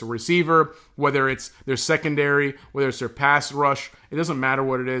 Whether it's a receiver, whether it's their secondary, whether it's their pass rush, it doesn't matter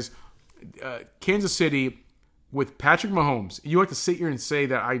what it is. Kansas City with Patrick Mahomes, you like to sit here and say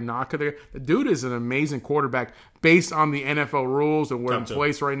that I knock it. The dude is an amazing quarterback based on the NFL rules and where in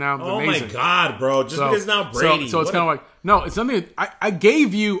place right now. It's amazing. My God, bro! Just because it's now Brady. So it's kind of like no, it's something. I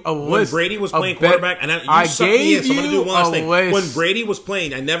gave you a list. When Brady was playing quarterback, and I gave you I'm going to do one last thing. When Brady was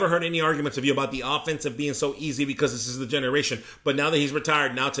playing, I never heard any arguments of you about the offensive being so easy because this is the generation. But now that he's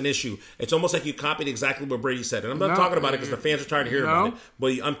retired, now it's an issue. It's almost like you copied exactly what Brady said, and I'm not talking about it because the fans are tired of hearing about it.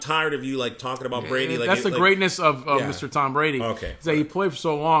 But I'm tired of you like talking about Brady. That's the greatness of Mr. Tom Brady. Okay, that he played for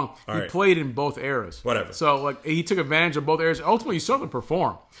so long. He played in both eras. Whatever. So like he took advantage of both areas. Ultimately, you still have to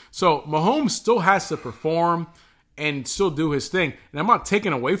perform. So Mahomes still has to perform and still do his thing. And I'm not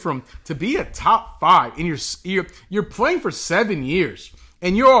taking away from him to be a top 5. And you're playing for 7 years,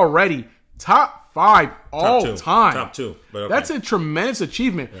 and you're already top 5 all time. Top 2. But okay. That's a tremendous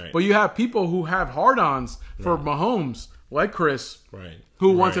achievement. Right. But you have people who have hard-ons for Mahomes, like Chris. Right.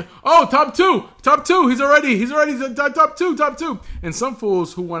 Who want to? Oh, top two. He's already top two. And some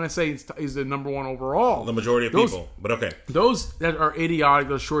fools who want to say he's the number 1 overall. The majority of people, but okay. Those that are idiotic,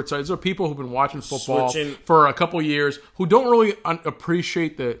 those short sighted, those are people who've been watching football for a couple years, who don't really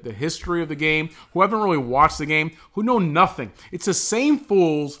appreciate the history of the game, who haven't really watched the game, who know nothing. It's the same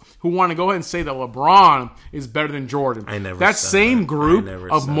fools who want to go ahead and say that LeBron is better than Jordan. That same group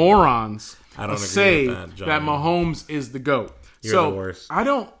of morons say that Mahomes is the GOAT. You're the worst.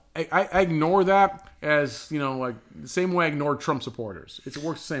 I ignore that as, like the same way I ignore Trump supporters. It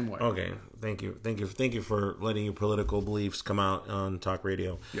works the same way. Okay. Thank you for letting your political beliefs come out on talk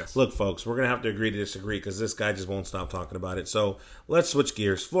radio. Yes. Look, folks, we're going to have to agree to disagree because this guy just won't stop talking about it. So let's switch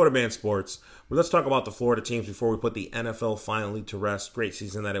gears. Florida Man Sports. Well, let's talk about the Florida teams before we put the NFL finally to rest. Great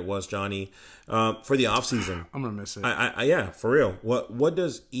season that it was, Johnny. For the offseason. I'm going to miss it. Yeah, for real. What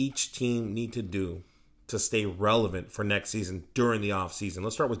does each team need to do to stay relevant for next season during the offseason?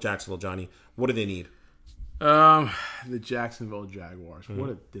 Let's start with Jacksonville, Johnny. What do they need? The Jacksonville Jaguars. What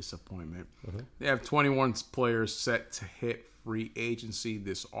a disappointment. They have 21 players set to hit free agency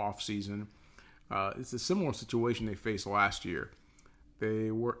this offseason. It's a similar situation they faced last year. They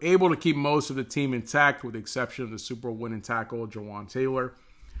were able to keep most of the team intact with the exception of the Super Bowl winning tackle, Jawan Taylor.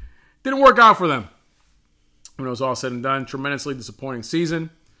 Didn't work out for them. When it was all said and done, tremendously disappointing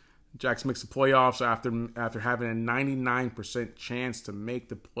season. Jax makes the playoffs after having a 99% chance to make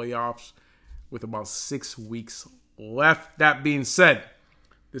the playoffs with about 6 weeks left. That being said,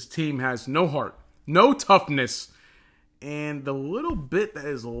 this team has no heart, no toughness, and the little bit that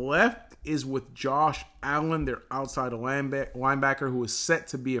is left is with Josh Allen, their outside linebacker, who is set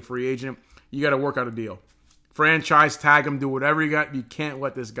to be a free agent. You got to work out a deal. Franchise tag him, do whatever you got. You can't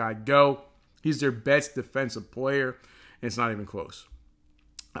let this guy go. He's their best defensive player, and it's not even close.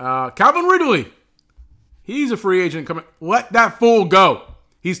 Calvin Ridley, he's a free agent coming. Let that fool go.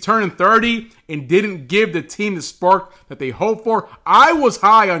 He's turning 30 and didn't give the team the spark that they hoped for. I was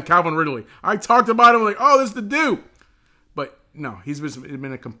high on Calvin Ridley. I talked about him like, oh, this is the dude. But no, he's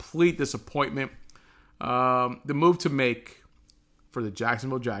been a complete disappointment. The move to make for the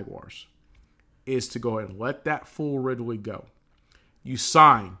Jacksonville Jaguars is to go ahead and let that fool Ridley go. You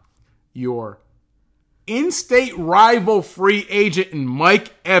sign your in-state rival free agent in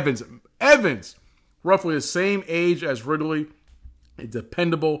Mike Evans. Evans, roughly the same age as Ridley. A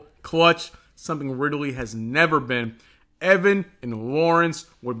dependable, clutch, something Ridley has never been. Evan and Lawrence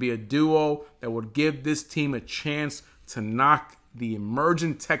would be a duo that would give this team a chance to knock the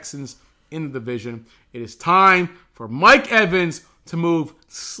emerging Texans in the division. It is time for Mike Evans to move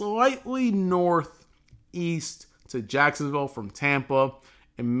slightly northeast to Jacksonville from Tampa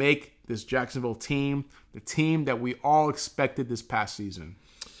and make this Jacksonville team the team that we all expected this past season.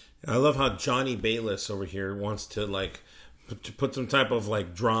 I love how Johnny Bayless over here wants to put some type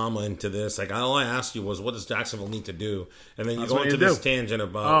of drama into this. All I asked you was, what does Jacksonville need to do? And then you go into this tangent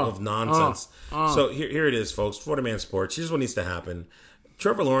of nonsense. So here it is, folks. Florida Man Sports. Here's what needs to happen.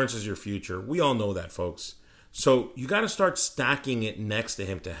 Trevor Lawrence is your future. We all know that, folks. So you got to start stacking it next to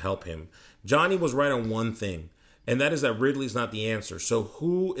him to help him. Johnny was right on one thing, and that is that Ridley's not the answer. So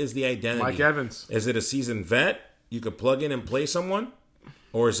who is the identity? Mike Evans. Is it a seasoned vet you could plug in and play someone?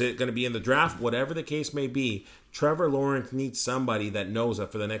 Or is it going to be in the draft? Whatever the case may be, Trevor Lawrence needs somebody that knows that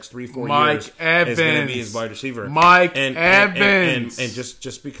for the next 3-4 years is going to be his wide receiver. Evans. And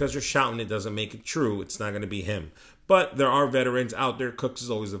just because you're shouting it doesn't make it true. It's not going to be him. But there are veterans out there. Cooks is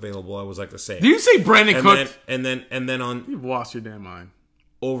always available, I always like to say. Do you say Brandon Cooks? And then on... You've lost your damn mind.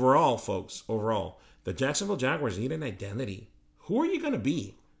 Overall, folks, the Jacksonville Jaguars need an identity. Who are you going to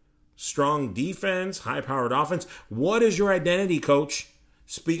be? Strong defense, high-powered offense. What is your identity, coach?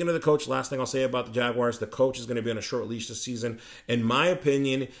 Speaking of the coach, last thing I'll say about the Jaguars, the coach is going to be on a short leash this season. In my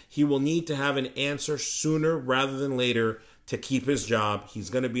opinion, he will need to have an answer sooner rather than later to keep his job. He's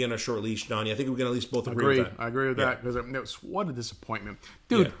going to be on a short leash, Donnie. I think we can at least both agree with that. I agree with that because what a disappointment.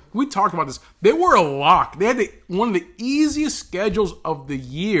 Dude, we talked about this. They were a lock. They had one of the easiest schedules of the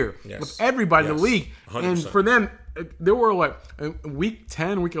year with everybody in the league. 100%. And for them, there were week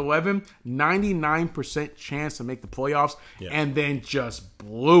 10, week 11, 99% chance to make the playoffs, and then just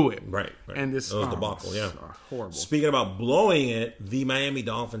blew it. Right. And this was debacle, horrible. Speaking about blowing it, the Miami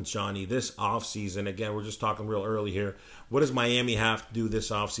Dolphins, Johnny, this offseason, again, we're just talking real early here. What does Miami have to do this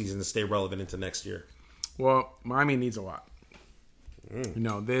offseason to stay relevant into next year? Well, Miami needs a lot.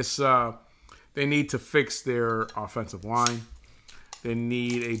 They need to fix their offensive line. They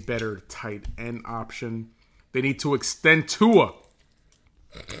need a better tight end option. They need to extend Tua.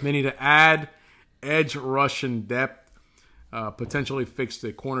 They need to add edge rushing depth. Potentially fix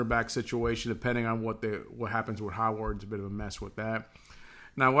the cornerback situation, depending on what happens with Howard. It's a bit of a mess with that.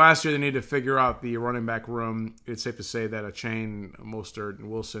 Now, last year they needed to figure out the running back room. It's safe to say that Achane, Mostert, and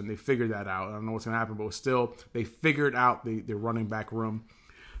Wilson, they figured that out. I don't know what's going to happen, but still, they figured out the running back room.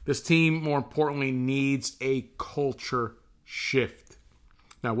 This team, more importantly, needs a culture shift.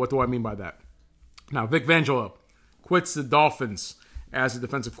 Now, what do I mean by that? Now, Vic Fangio quits the Dolphins as the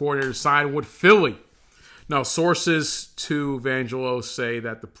defensive coordinator, signed with Philly. Now, sources to Fangio say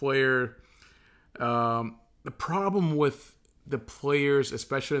that the problem with the players,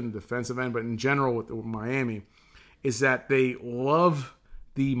 especially in the defensive end, but in general with Miami, is that they love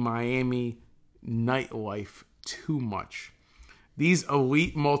the Miami nightlife too much. These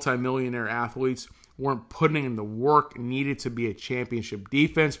elite multimillionaire athletes weren't putting in the work needed to be a championship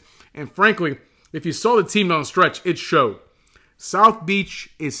defense. And frankly, if you saw the team down the stretch, it showed. South Beach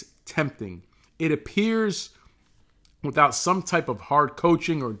is tempting. It appears without some type of hard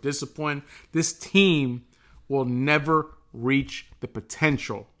coaching or discipline, this team will never reach the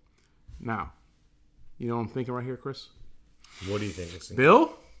potential. Now, you know what I'm thinking right here, Chris? What do you think?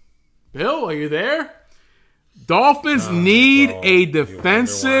 Bill, are you there? Dolphins need a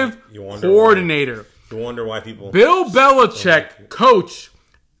defensive coordinator. You wonder why people... Bill Belichick, coach,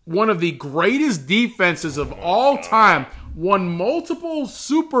 one of the greatest defenses of all time, won multiple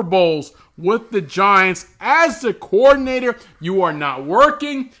Super Bowls with the Giants as the coordinator. You are not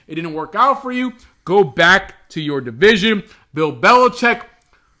working. It didn't work out for you. Go back to your division. Bill Belichick,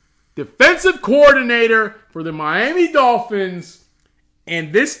 defensive coordinator for the Miami Dolphins.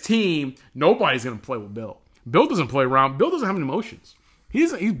 And this team, nobody's going to play with Bill. Bill doesn't play around. Bill doesn't have any emotions.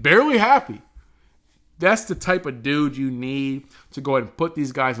 He's barely happy. That's the type of dude you need to go ahead and put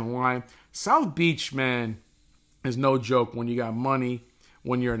these guys in line. South Beach, man, is no joke when you got money,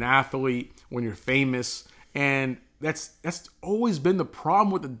 when you're an athlete, when you're famous. And that's always been the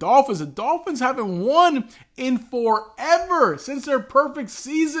problem with the Dolphins. The Dolphins haven't won in forever since their perfect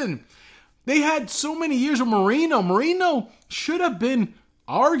season. They had so many years with Marino. Marino should have been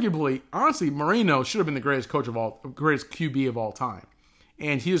arguably, honestly, Marino should have been the greatest greatest QB of all time.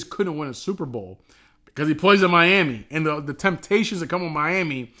 And he just couldn't win a Super Bowl because he plays in Miami. And the temptations that come with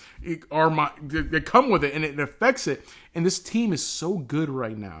Miami they come with it, and it affects it. And this team is so good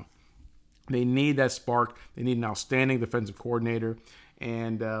right now. They need that spark. They need an outstanding defensive coordinator.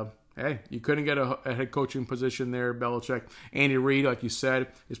 And, hey, you couldn't get a head coaching position there, Belichick. Andy Reid, like you said,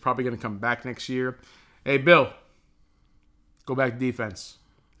 is probably going to come back next year. Hey, Bill, go back to defense.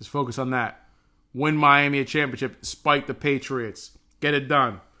 Just focus on that. Win Miami a championship, spike the Patriots. Get it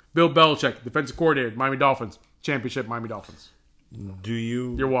done. Bill Belichick, defensive coordinator, Miami Dolphins. Championship, Miami Dolphins.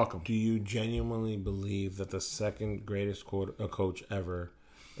 You're welcome. Do you genuinely believe that the second greatest coach ever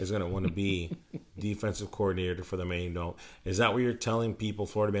is going to want to be defensive coordinator for the Miami Dolphins? Is that what you're telling people,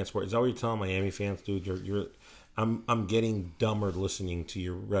 Florida Man Sports? Is that what you're telling Miami fans, dude? I'm getting dumber listening to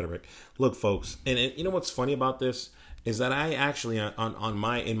your rhetoric. Look, folks, and you know what's funny about this is that I actually,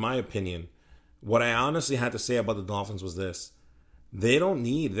 in my opinion, what I honestly had to say about the Dolphins was this: they don't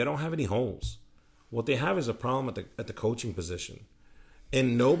have any holes. What they have is a problem at the coaching position.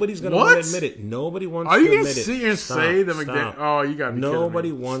 And nobody's going to want to admit it. Nobody wants to admit it. Are you going to sit here and say them again? Oh, you got to be kidding me.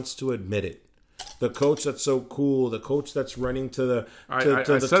 Nobody wants to admit it. The coach that's so cool, the coach that's running to the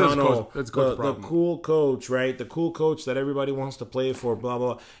tunnel, the cool coach, right? The cool coach that everybody wants to play for, blah,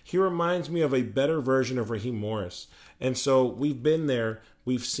 blah, blah. He reminds me of a better version of Raheem Morris. And so we've been there,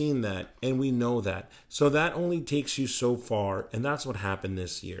 we've seen that, and we know that. So that only takes you so far, and that's what happened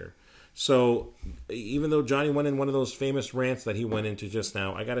this year. So even though Johnny went in one of those famous rants that he went into just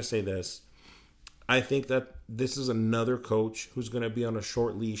now, I got to say this. I think that this is another coach who's going to be on a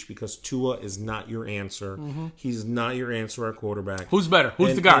short leash because Tua is not your answer. Mm-hmm. He's not your answer at quarterback. Who's better?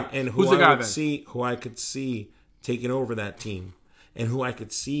 Who's the guy? And who's the guy who I could see taking over that team and who I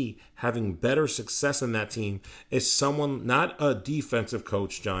could see having better success in that team is someone, not a defensive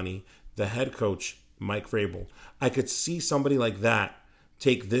coach, Johnny, the head coach, Mike Vrabel. I could see somebody like that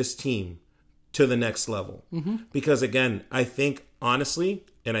take this team to the next level. Mm-hmm. Because, again, I think, honestly,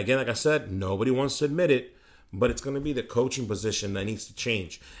 and again, like I said, nobody wants to admit it, but it's going to be the coaching position that needs to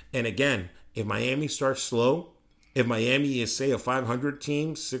change. And, again, if Miami starts slow, if Miami is, say, a 500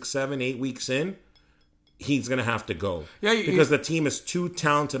 team, 6, 7, 8 weeks in, he's going to have to go. Yeah, because the team is too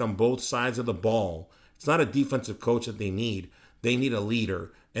talented on both sides of the ball. It's not a defensive coach that they need. They need a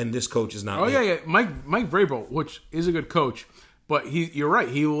leader, and this coach is not. Oh, yeah. Mike Vrabel, which is a good coach. But you're right.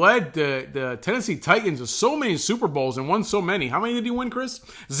 He led the Tennessee Titans to so many Super Bowls and won so many. How many did he win, Chris?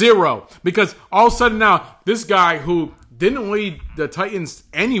 0. Because all of a sudden now, this guy who didn't lead the Titans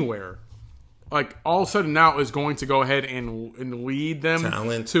anywhere, like all of a sudden now is going to go ahead and lead them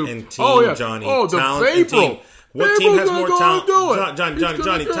talent to and team, Johnny. Oh, the Vrabel. What team has more talent?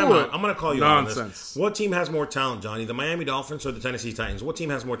 Johnny, time out. I'm going to call you on this. What team has more talent, Johnny? The Miami Dolphins or the Tennessee Titans? What team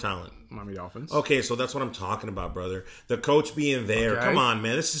has more talent? Miami Dolphins. Okay, so that's what I'm talking about, brother. The coach being there. Okay. Come on,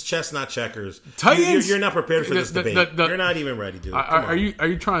 man. This is chess, not checkers. Titans. You're not prepared for this debate. You're not even ready, dude. Are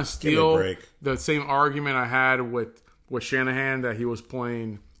you trying to steal the same argument I had with Shanahan that he was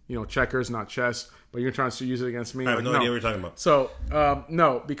playing, checkers, not chess, but you're trying to use it against me? I have no idea what you're talking about. So,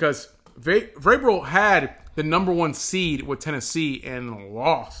 no, because Vrabel had the number 1 seed with Tennessee and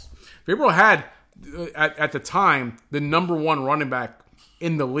lost. Vrabel had, at the time, the number 1 running back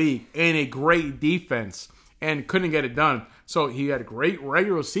in the league and a great defense and couldn't get it done. So he had great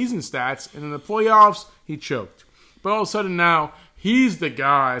regular season stats, and in the playoffs, he choked. But all of a sudden now, he's the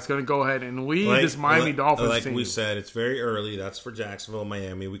guy that's going to go ahead and lead this Miami Dolphins team. Like we said, it's very early. That's for Jacksonville,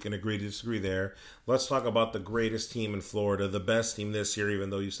 Miami. We can agree to disagree there. Let's talk about the greatest team in Florida, the best team this year,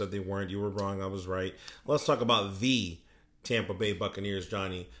 even though you said they weren't. You were wrong. I was right. Let's talk about the Tampa Bay Buccaneers,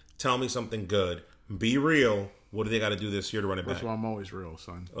 Johnny. Tell me something good. Be real. What do they got to do this year to run it back? That's why I'm always real,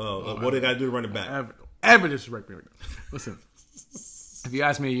 son. What do they got to do to run it back? Ever disrespect me. Listen, if you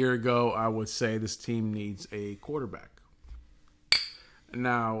asked me a year ago, I would say this team needs a quarterback.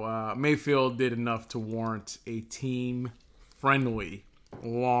 Now, Mayfield did enough to warrant a team-friendly,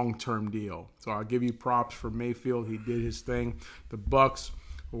 long-term deal. So I'll give you props for Mayfield. He did his thing. The Bucs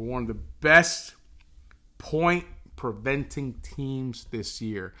were one of the best point-preventing teams this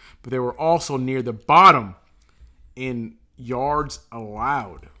year. But they were also near the bottom in yards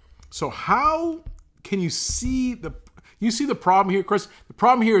allowed. So how can you see the problem here, Chris? The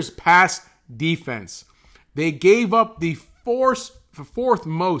problem here is pass defense. They gave up the fourth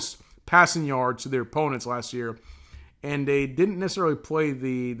most passing yards to their opponents last year, and they didn't necessarily play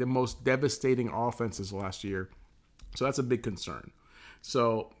the most devastating offenses last year. So that's a big concern.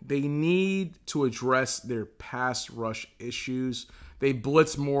 So they need to address their pass rush issues. They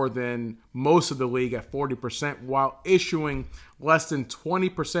blitz more than most of the league at 40% while issuing less than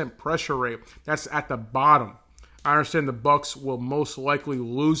 20% pressure rate. That's at the bottom. I understand the Bucs will most likely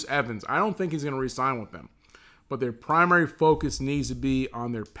lose Evans. I don't think he's going to re-sign with them. But their primary focus needs to be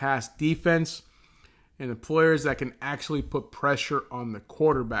on their pass defense and the players that can actually put pressure on the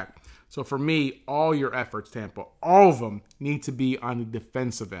quarterback. So for me, all your efforts, Tampa, all of them need to be on the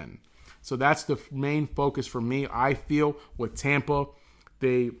defensive end. So that's the main focus for me. I feel with Tampa,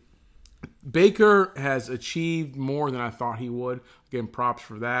 Baker has achieved more than I thought he would. Again, props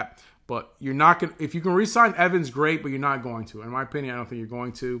for that. But you're not going to, if you can re-sign Evans, great, but you're not going to. In my opinion, I don't think you're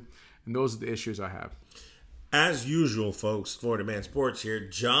going to. And those are the issues I have. As usual, folks, Florida Man Sports here.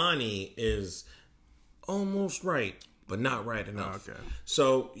 Johnny is almost right, but not right enough. Okay.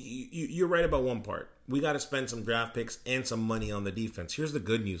 So you're right about one part. We got to spend some draft picks and some money on the defense. Here's the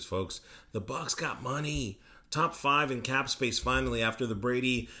good news, folks. The Bucs got money. Top 5 in cap space finally after the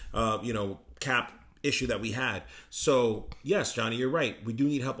Brady, cap issue that we had. So, yes, Johnny, you're right. We do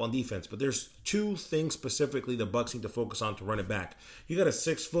need help on defense, but there's 2 things specifically the Bucs need to focus on to run it back. You got a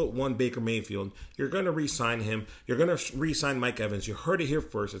 6'1" Baker Mayfield. You're going to re-sign him. You're going to re-sign Mike Evans. You heard it here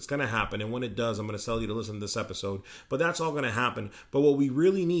first. It's going to happen, and when it does, I'm going to tell you to listen to this episode. But that's all going to happen. But what we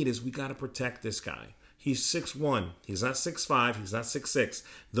really need is we got to protect this guy. He's 6'1". He's not 6'5". He's not 6'6".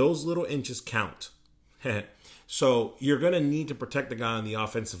 Those little inches count. So you're going to need to protect the guy on the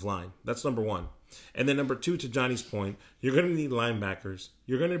offensive line. That's number 1. And then number 2, to Johnny's point, you're going to need linebackers.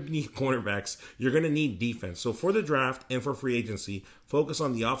 You're going to need cornerbacks. You're going to need defense. So for the draft and for free agency, focus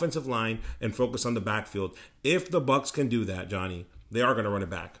on the offensive line and focus on the backfield. If the Bucs can do that, Johnny, they are going to run it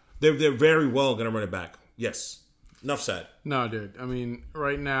back. They're very well going to run it back. Yes. Enough said. No, dude. I mean,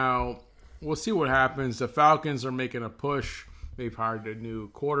 right now, we'll see what happens. The Falcons are making a push. They've hired a new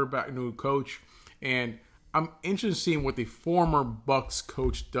quarterback, new coach. And I'm interested in seeing what the former Bucs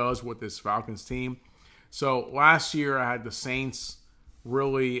coach does with this Falcons team. So last year I had the Saints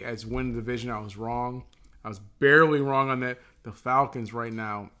really as win the division. I was wrong. I was barely wrong on that. The Falcons right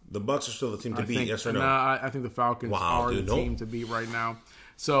now. The Bucs are still the team to beat, yes or no? I think the Falcons are the team to beat right now.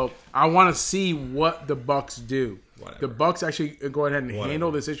 So I want to see what the Bucs do. Whatever. The Bucs actually go ahead and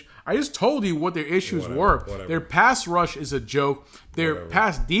handle this issue. I just told you what their issues were. Their pass rush is a joke. Their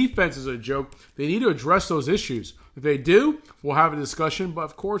pass defense is a joke. They need to address those issues. If they do, we'll have a discussion. But,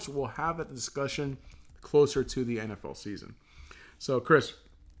 of course, we'll have that discussion closer to the NFL season. So, Chris,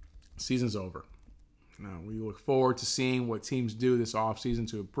 season's over. Now, we look forward to seeing what teams do this offseason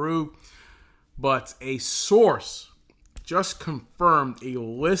to improve. But a source just confirmed a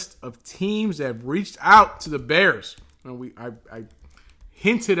list of teams that have reached out to the Bears. And I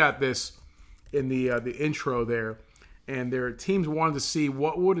hinted at this in the intro there, and their teams wanted to see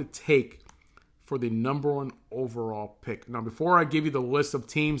what would it take for the number 1 overall pick. Now, before I give you the list of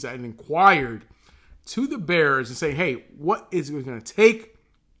teams that inquired to the Bears and say, hey, what is it going to take?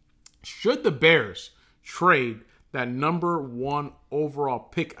 Should the Bears trade that number 1 overall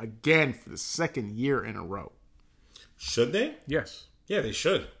pick again for the 2nd year in a row? Should they? Yes. Yeah, they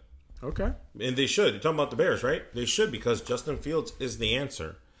should. Okay. And they should. You're talking about the Bears, right? They should, because Justin Fields is the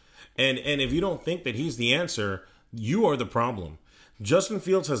answer. And if you don't think that he's the answer, you are the problem. Justin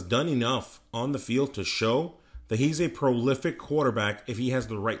Fields has done enough on the field to show that he's a prolific quarterback if he has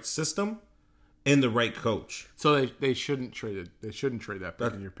the right system and the right coach. So they shouldn't trade it. They shouldn't trade that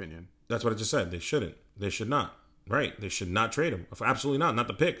pick, in your opinion. That's what I just said. They shouldn't. They should not. Right. They should not trade him. Absolutely not. Not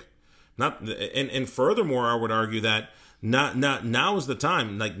the pick. And furthermore, I would argue that now is the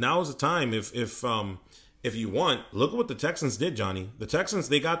time. Like, now is the time. If you want, look at what the Texans did, Johnny. The Texans,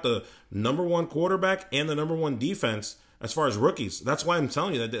 they got the number 1 quarterback and the number 1 defense as far as rookies. That's why I'm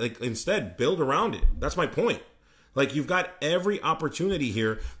telling you that, like, instead, build around it. That's my point. Like, you've got every opportunity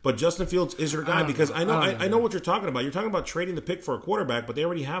here, but Justin Fields is your guy, because I know what you're talking about. You're talking about trading the pick for a quarterback, but they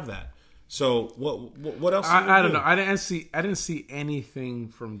already have that. So what else? I don't know. I didn't see anything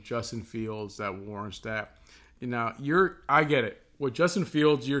from Justin Fields that warrants that. I get it. With Justin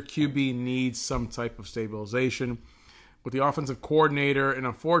Fields, your QB needs some type of stabilization with the offensive coordinator, and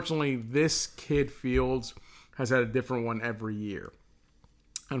unfortunately, this kid Fields has had a different one every year.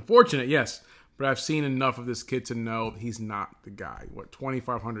 Unfortunate, yes, but I've seen enough of this kid to know he's not the guy.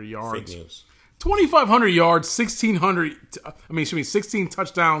 2,500 yards. Fake news. 2,500 yards, 16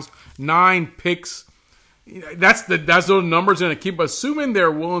 touchdowns, 9 picks. That's those numbers going to keep. Assuming they're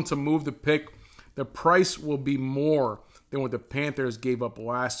willing to move the pick, the price will be more than what the Panthers gave up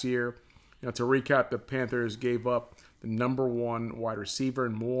last year. To recap, the Panthers gave up the number 1 wide receiver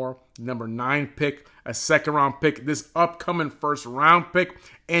and more, number 9 pick, a second-round pick, this upcoming first-round pick,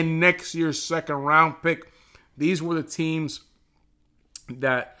 and next year's second-round pick. These were the teams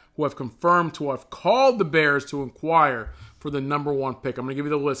who have confirmed to have called the Bears to inquire for the number 1 pick. I'm going to give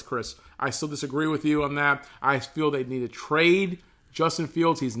you the list, Chris. I still disagree with you on that. I feel they need to trade Justin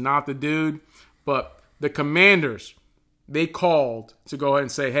Fields. He's not the dude. But the Commanders, they called to go ahead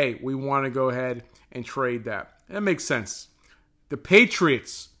and say, hey, we want to go ahead and trade that. That makes sense. The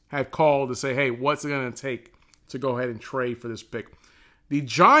Patriots had called to say, hey, what's it going to take to go ahead and trade for this pick? The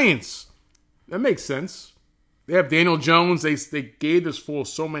Giants, that makes sense. They have Daniel Jones. They gave this fool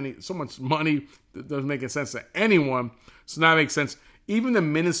so much money that doesn't make sense to anyone. So that makes sense. Even the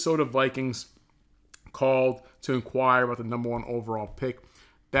Minnesota Vikings called to inquire about the number 1 overall pick.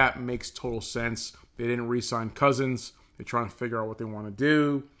 That makes total sense. They didn't re-sign Cousins. They're trying to figure out what they want to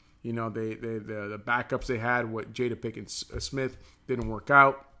do. You know, the backups they had with Jada Pickett Smith didn't work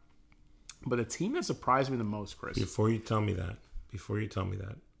out. But the team that surprised me the most, Chris. Before you tell me that,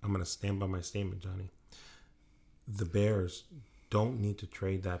 I'm going to stand by my statement, Johnny. The Bears don't need to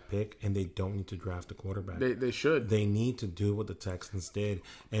trade that pick, and they don't need to draft a quarterback. They should. They need to do what the Texans did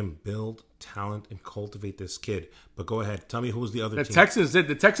and build talent and cultivate this kid. But go ahead. Tell me who was the other team. The Texans did.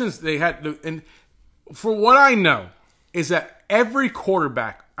 The Texans, they had... And for what I know, is that every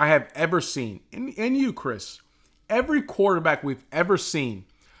quarterback I have ever seen, and you, Chris, every quarterback we've ever seen,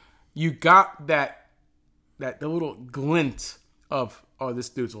 you got the little glint of, oh, this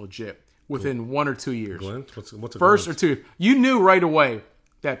dude's legit. Within 1 or 2 years. Glint? What's a First glint? or 2. You knew right away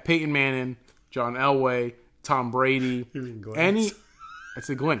that Peyton Manning, John Elway, Tom Brady, it's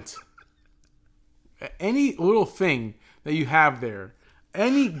a glint. Any little thing that you have there,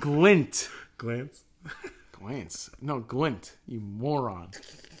 any glint. Glance? Glance. No, glint, you moron.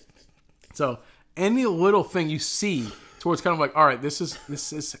 So any little thing you see towards kind of like, all right,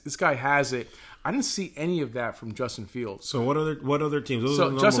 this guy has it. I didn't see any of that from Justin Fields. So what other teams? Those so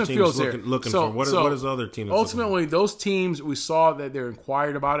are the Justin teams Fields looking for. What is the other team? Ultimately, those teams, we saw that they're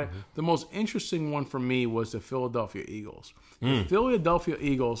inquired about it. Mm-hmm. The most interesting one for me was the Philadelphia Eagles. The Philadelphia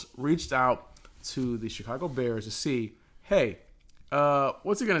Eagles reached out to the Chicago Bears to see, hey,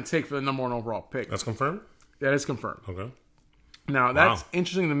 what's it going to take for the number 1 overall pick? That's confirmed? That is confirmed. Okay. Now, that's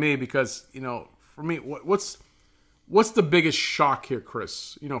interesting to me because, you know, for me, what's the biggest shock here,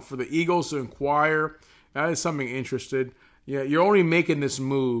 Chris? You know, for the Eagles to inquire, that is something interested. Yeah, you're only making this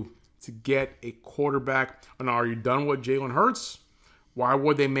move to get a quarterback. And are you done with Jalen Hurts? Why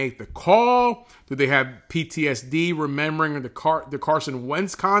would they make the call? Do they have PTSD remembering the Carson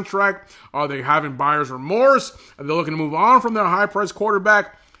Wentz contract? Are they having buyer's remorse? Are they looking to move on from their high-priced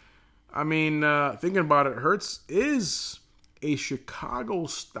quarterback? I mean, thinking about it, Hurts is a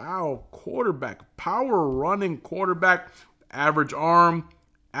Chicago-style quarterback, power-running quarterback, average arm,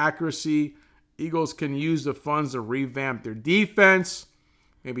 accuracy. Eagles can use the funds to revamp their defense,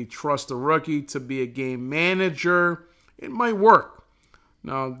 maybe trust the rookie to be a game manager. It might work.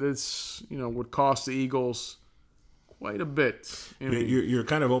 Now, this, would cost the Eagles quite a bit. You're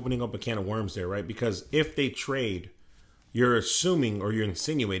kind of opening up a can of worms there, right? Because if they trade, you're assuming or you're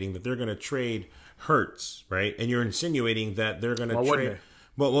insinuating that they're going to trade Hurts, right? And you're insinuating that they're going to trade.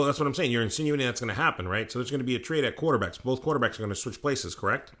 Well, that's what I'm saying. You're insinuating that's going to happen, right? So there's going to be a trade at quarterbacks. Both quarterbacks are going to switch places,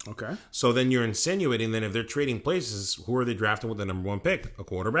 correct? Okay. So then you're insinuating that if they're trading places, who are they drafting with the number 1 pick? A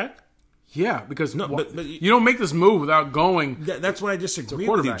quarterback? Yeah, because but you don't make this move without going. That's why I disagree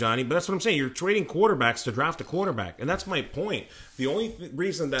with you, Johnny. But that's what I'm saying. You're trading quarterbacks to draft a quarterback, and that's my point. The only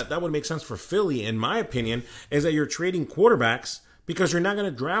reason that would make sense for Philly, in my opinion, is that you're trading quarterbacks because you're not going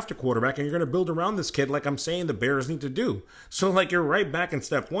to draft a quarterback and you're going to build around this kid, like I'm saying the Bears need to do. So, you're right back in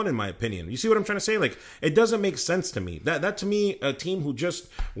step 1, in my opinion. You see what I'm trying to say? It doesn't make sense to me. That to me, a team who just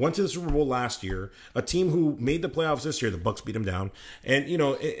went to the Super Bowl last year, a team who made the playoffs this year, the Bucs beat them down, and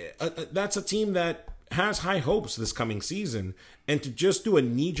that's a team that has high hopes this coming season. And to just do a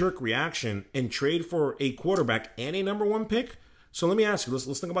knee-jerk reaction and trade for a quarterback and a number 1 pick. So let me ask you.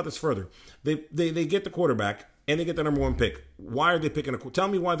 Let's think about this further. They get the quarterback. And they get the number 1 pick. Why are they picking tell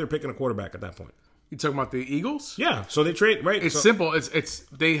me why they're picking a quarterback at that point. You talking about the Eagles? Yeah. So they trade, right? It's simple.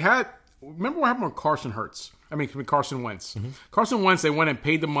 Remember what happened with Carson Wentz? Mm-hmm. Carson Wentz, they went and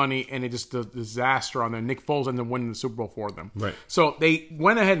paid the money, and it just a disaster on there. Nick Foles ended up winning the Super Bowl for them. Right. So they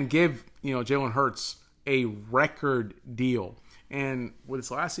went ahead and give Jalen Hurts a record deal. And with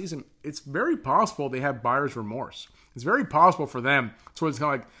this last season, it's very possible they have buyer's remorse. It's very possible for them. So it's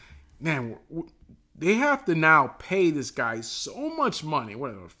kind of like, man, they have to now pay this guy so much money,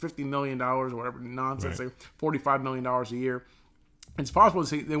 whatever, $50 million or whatever nonsense, right. $45 million a year. It's possible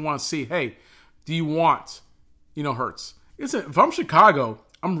they want to see, hey, do you want Hurts. Listen, if I'm Chicago,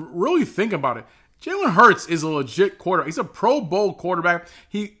 I'm really thinking about it. Jalen Hurts is a legit quarterback. He's a Pro Bowl quarterback.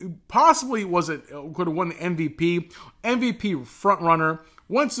 He possibly could have won the MVP front runner.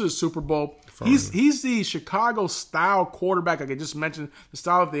 Went to the Super Bowl. He's the Chicago style quarterback. Like I just mentioned, the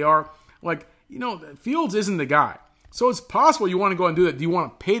style that they are. Like, Fields isn't the guy. So it's possible you want to go and do that. Do you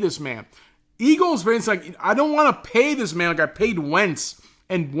want to pay this man? Eagles fans like, I don't want to pay this man like I paid Wentz.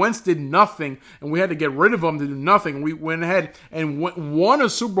 And Wentz did nothing, and we had to get rid of him to do nothing. We went ahead and won a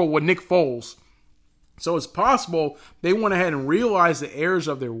Super Bowl with Nick Foles. So it's possible they went ahead and realized the errors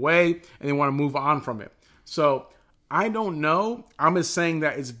of their way, and they want to move on from it. So I don't know. I'm just saying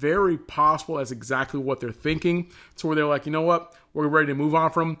that it's very possible that's exactly what they're thinking. To where they're like, you know what? We're ready to move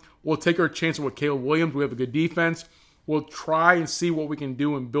on from him. We'll take our chance with Caleb Williams. We have a good defense. We'll try and see what we can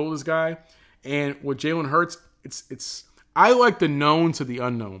do and build this guy. And with Jalen Hurts, it's I like the known to the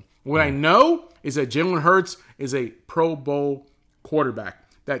unknown. What I know is that Jalen Hurts is a Pro Bowl quarterback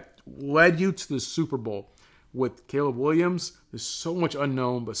that led you to the Super Bowl. With Caleb Williams, there's so much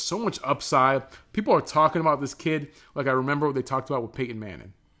unknown, but so much upside. People are talking about this kid like I remember what they talked about with Peyton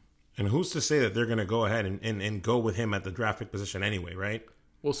Manning. And who's to say that they're going to go ahead and go with him at the draft pick position anyway, right?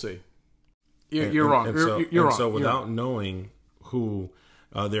 We'll see. You're wrong. You're wrong. So without knowing who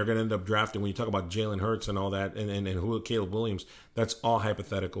they're going to end up drafting, when you talk about Jalen Hurts and all that, and who Caleb Williams, that's all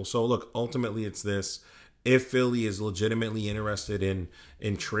hypothetical. So look, ultimately it's this. If Philly is legitimately interested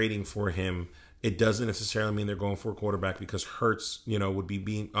in trading for him, it doesn't necessarily mean they're going for a quarterback, because Hurts,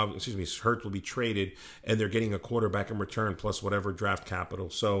 Hurts will be traded and they're getting a quarterback in return plus whatever draft capital.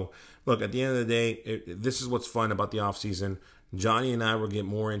 So look, at the end of the day, this is what's fun about the offseason. Johnny and I will get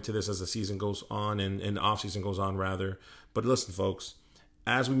more into this as the season goes on and the offseason goes on rather. But listen, folks,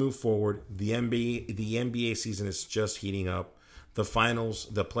 as we move forward, the NBA season is just heating up. The finals,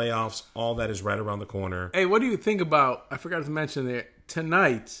 the playoffs, all that is right around the corner. Hey, what do you think about, I forgot to mention there,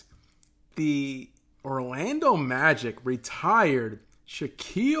 tonight, the Orlando Magic retired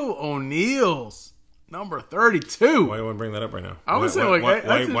Shaquille O'Neal's number 32. Why you want to bring that up right now? I was saying, why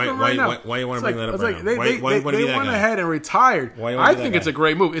you want to bring that up right now? They went ahead and retired. I think it's a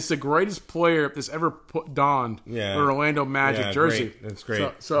great move. It's the greatest player that's ever donned an Orlando Magic jersey. Great. That's great.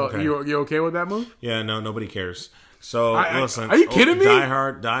 So okay. You okay with that move? Yeah, no, nobody cares. So listen, are you kidding me?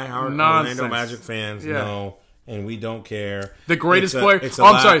 Diehard Orlando Magic fans, no. And we don't care. The greatest player. I'm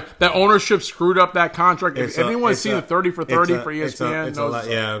sorry. That ownership screwed up that contract. If anyone seen the 30 for 30 for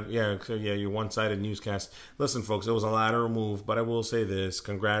ESPN, yeah, your one-sided newscast. Listen, folks, it was a lateral move, but I will say this: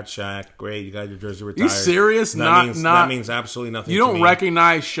 congrats, Shaq. Great, you got your jersey retired. Are you serious? That means absolutely nothing. You don't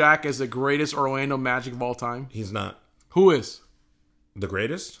recognize Shaq as the greatest Orlando Magic of all time? He's not. Who is the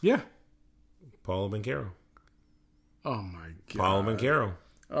greatest? Yeah, Paulo Banchero. Oh my God, Paulo Banchero.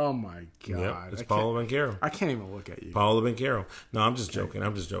 Oh my God! Yep, it's Paulo Banchero. I can't even look at you. Paulo Banchero. No, I'm just joking.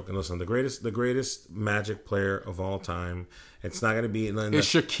 Listen, the greatest Magic player of all time. It's not going to be. It's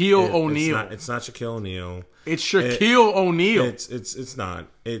Shaquille O'Neal. It's not Shaquille O'Neal. It's Shaquille O'Neal. It's not.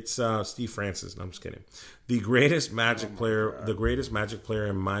 It's Steve Francis. No, I'm just kidding. The greatest Magic player,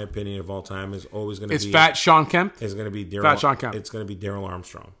 in my opinion, of all time is always going to be. It's Fat Sean Kemp. It's going to be Daryl. Fat Sean Kemp. It's going to be Daryl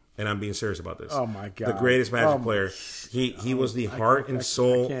Armstrong. And I'm being serious about this. Oh my God! The greatest Magic player. He was the heart and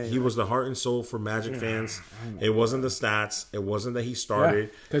soul. He was the heart and soul for Magic fans. It wasn't the stats. It wasn't that he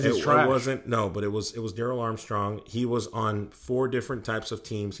started. Because he's trash. It wasn't. No, but it was Daryl Armstrong. He was on 4 different types of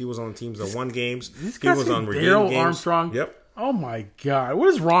teams. He was on teams that won games. He was on redeemed games. Daryl Armstrong. Yep. Oh my God! What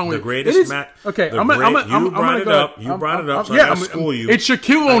is wrong with the greatest match? Okay, you brought it up. You brought it up. So I'm school you. It's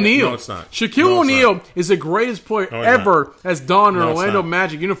Shaquille O'Neal. No, it's not. Shaquille O'Neal is the greatest player ever has donned an Orlando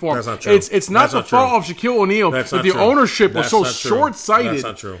Magic uniform. That's not true. It's not the fault of Shaquille O'Neal that the ownership was so short-sighted. That's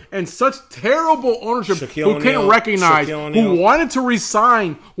not true. And such terrible ownership who couldn't recognize, who wanted to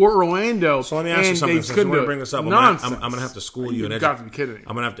resign with Orlando. So let me ask you something. Since you want to bring this up, I'm going to have to school you. You got to be kidding me.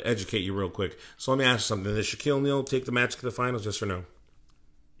 I'm going to have to educate you real quick. So let me ask you something. Did Shaquille O'Neal take the Magic to the finals, yes or no?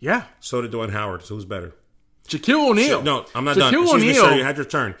 Yeah. So did Dwight Howard. So who's better? Shaquille O'Neal. No, I'm not done. Excuse me, sir. You had your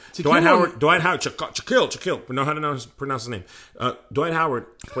turn. Dwight Howard. Shaquille. We know how to pronounce his name. Dwight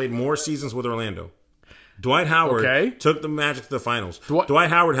Howard played more seasons with Orlando. Dwight Howard took the Magic to the finals. Dwight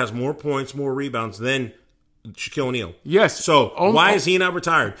Howard has more points, more rebounds than Shaquille O'Neal. Yes. So why is he not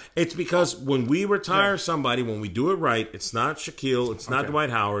retired? It's because when we retire somebody, when we do it right, it's not Shaquille, it's not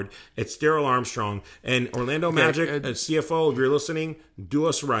Dwight Howard, it's Daryl Armstrong. And Orlando Magic, CFO, if you're listening, do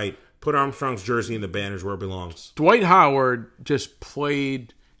us right. Put Armstrong's jersey in the banners where it belongs. Dwight Howard just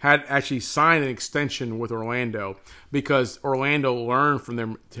had actually signed an extension with Orlando because Orlando learned from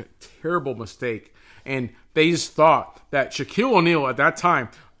their terrible mistake. And they just thought that Shaquille O'Neal at that time,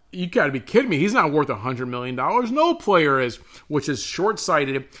 you got to be kidding me. He's not worth $100 million. No player is, which is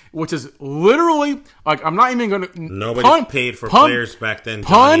short-sighted, which is literally, like, I'm not even going to... Nobody paid for players back then,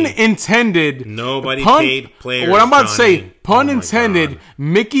 Pun Johnny. intended. Nobody paid players, What I'm about to Johnny. say, pun Oh my intended, God.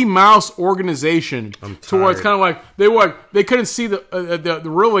 Mickey Mouse organization. I'm To where it's tired. kind of like, they couldn't see the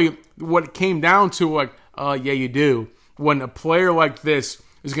really what it came down to, like, yeah, you do. When a player like this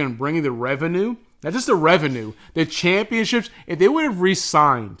is going to bring you the revenue... Not just the revenue, the championships. If they would have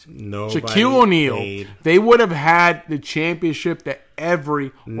re-signed Nobody Shaquille O'Neal, paid. they would have had the championship that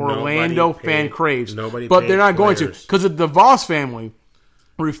every Orlando Nobody fan paid. craves. Nobody But paid they're not going to, players. because the DeVos family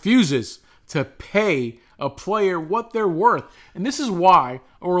refuses to pay a player what they're worth. And this is why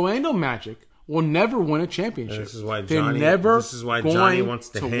Orlando Magic will never win a championship. This is why They're Johnny. never This is why Johnny going wants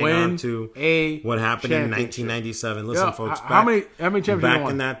to win hang on to a what happened in championship. 1997. Listen, Yeah, folks. how many championships Back you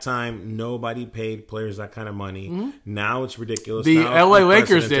won? in that time, nobody paid players that kind of money. Now it's ridiculous. The Now LA it's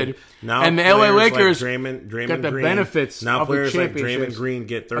Lakers unprecedented. did. Now And the LA players Lakers like Draymond got the Green, benefits now of the players like Draymond championships Green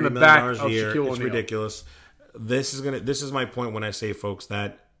get on $30 the million back a of year. Shaquille It's O'Neal. ridiculous. This is my point when I say, folks,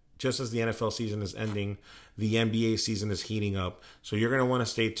 that just as the NFL season is ending, the NBA season is heating up. So you're going to want to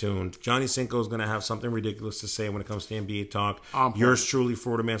stay tuned. Johnny Cinco is going to have something ridiculous to say when it comes to NBA talk. Yours truly,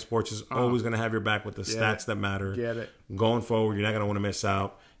 Florida Man Sports, is always going to have your back with the stats that matter. Get it. Going forward, you're not going to want to miss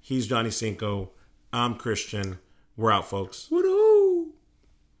out. He's Johnny Cinco. I'm Christian. We're out, folks. Woo-hoo!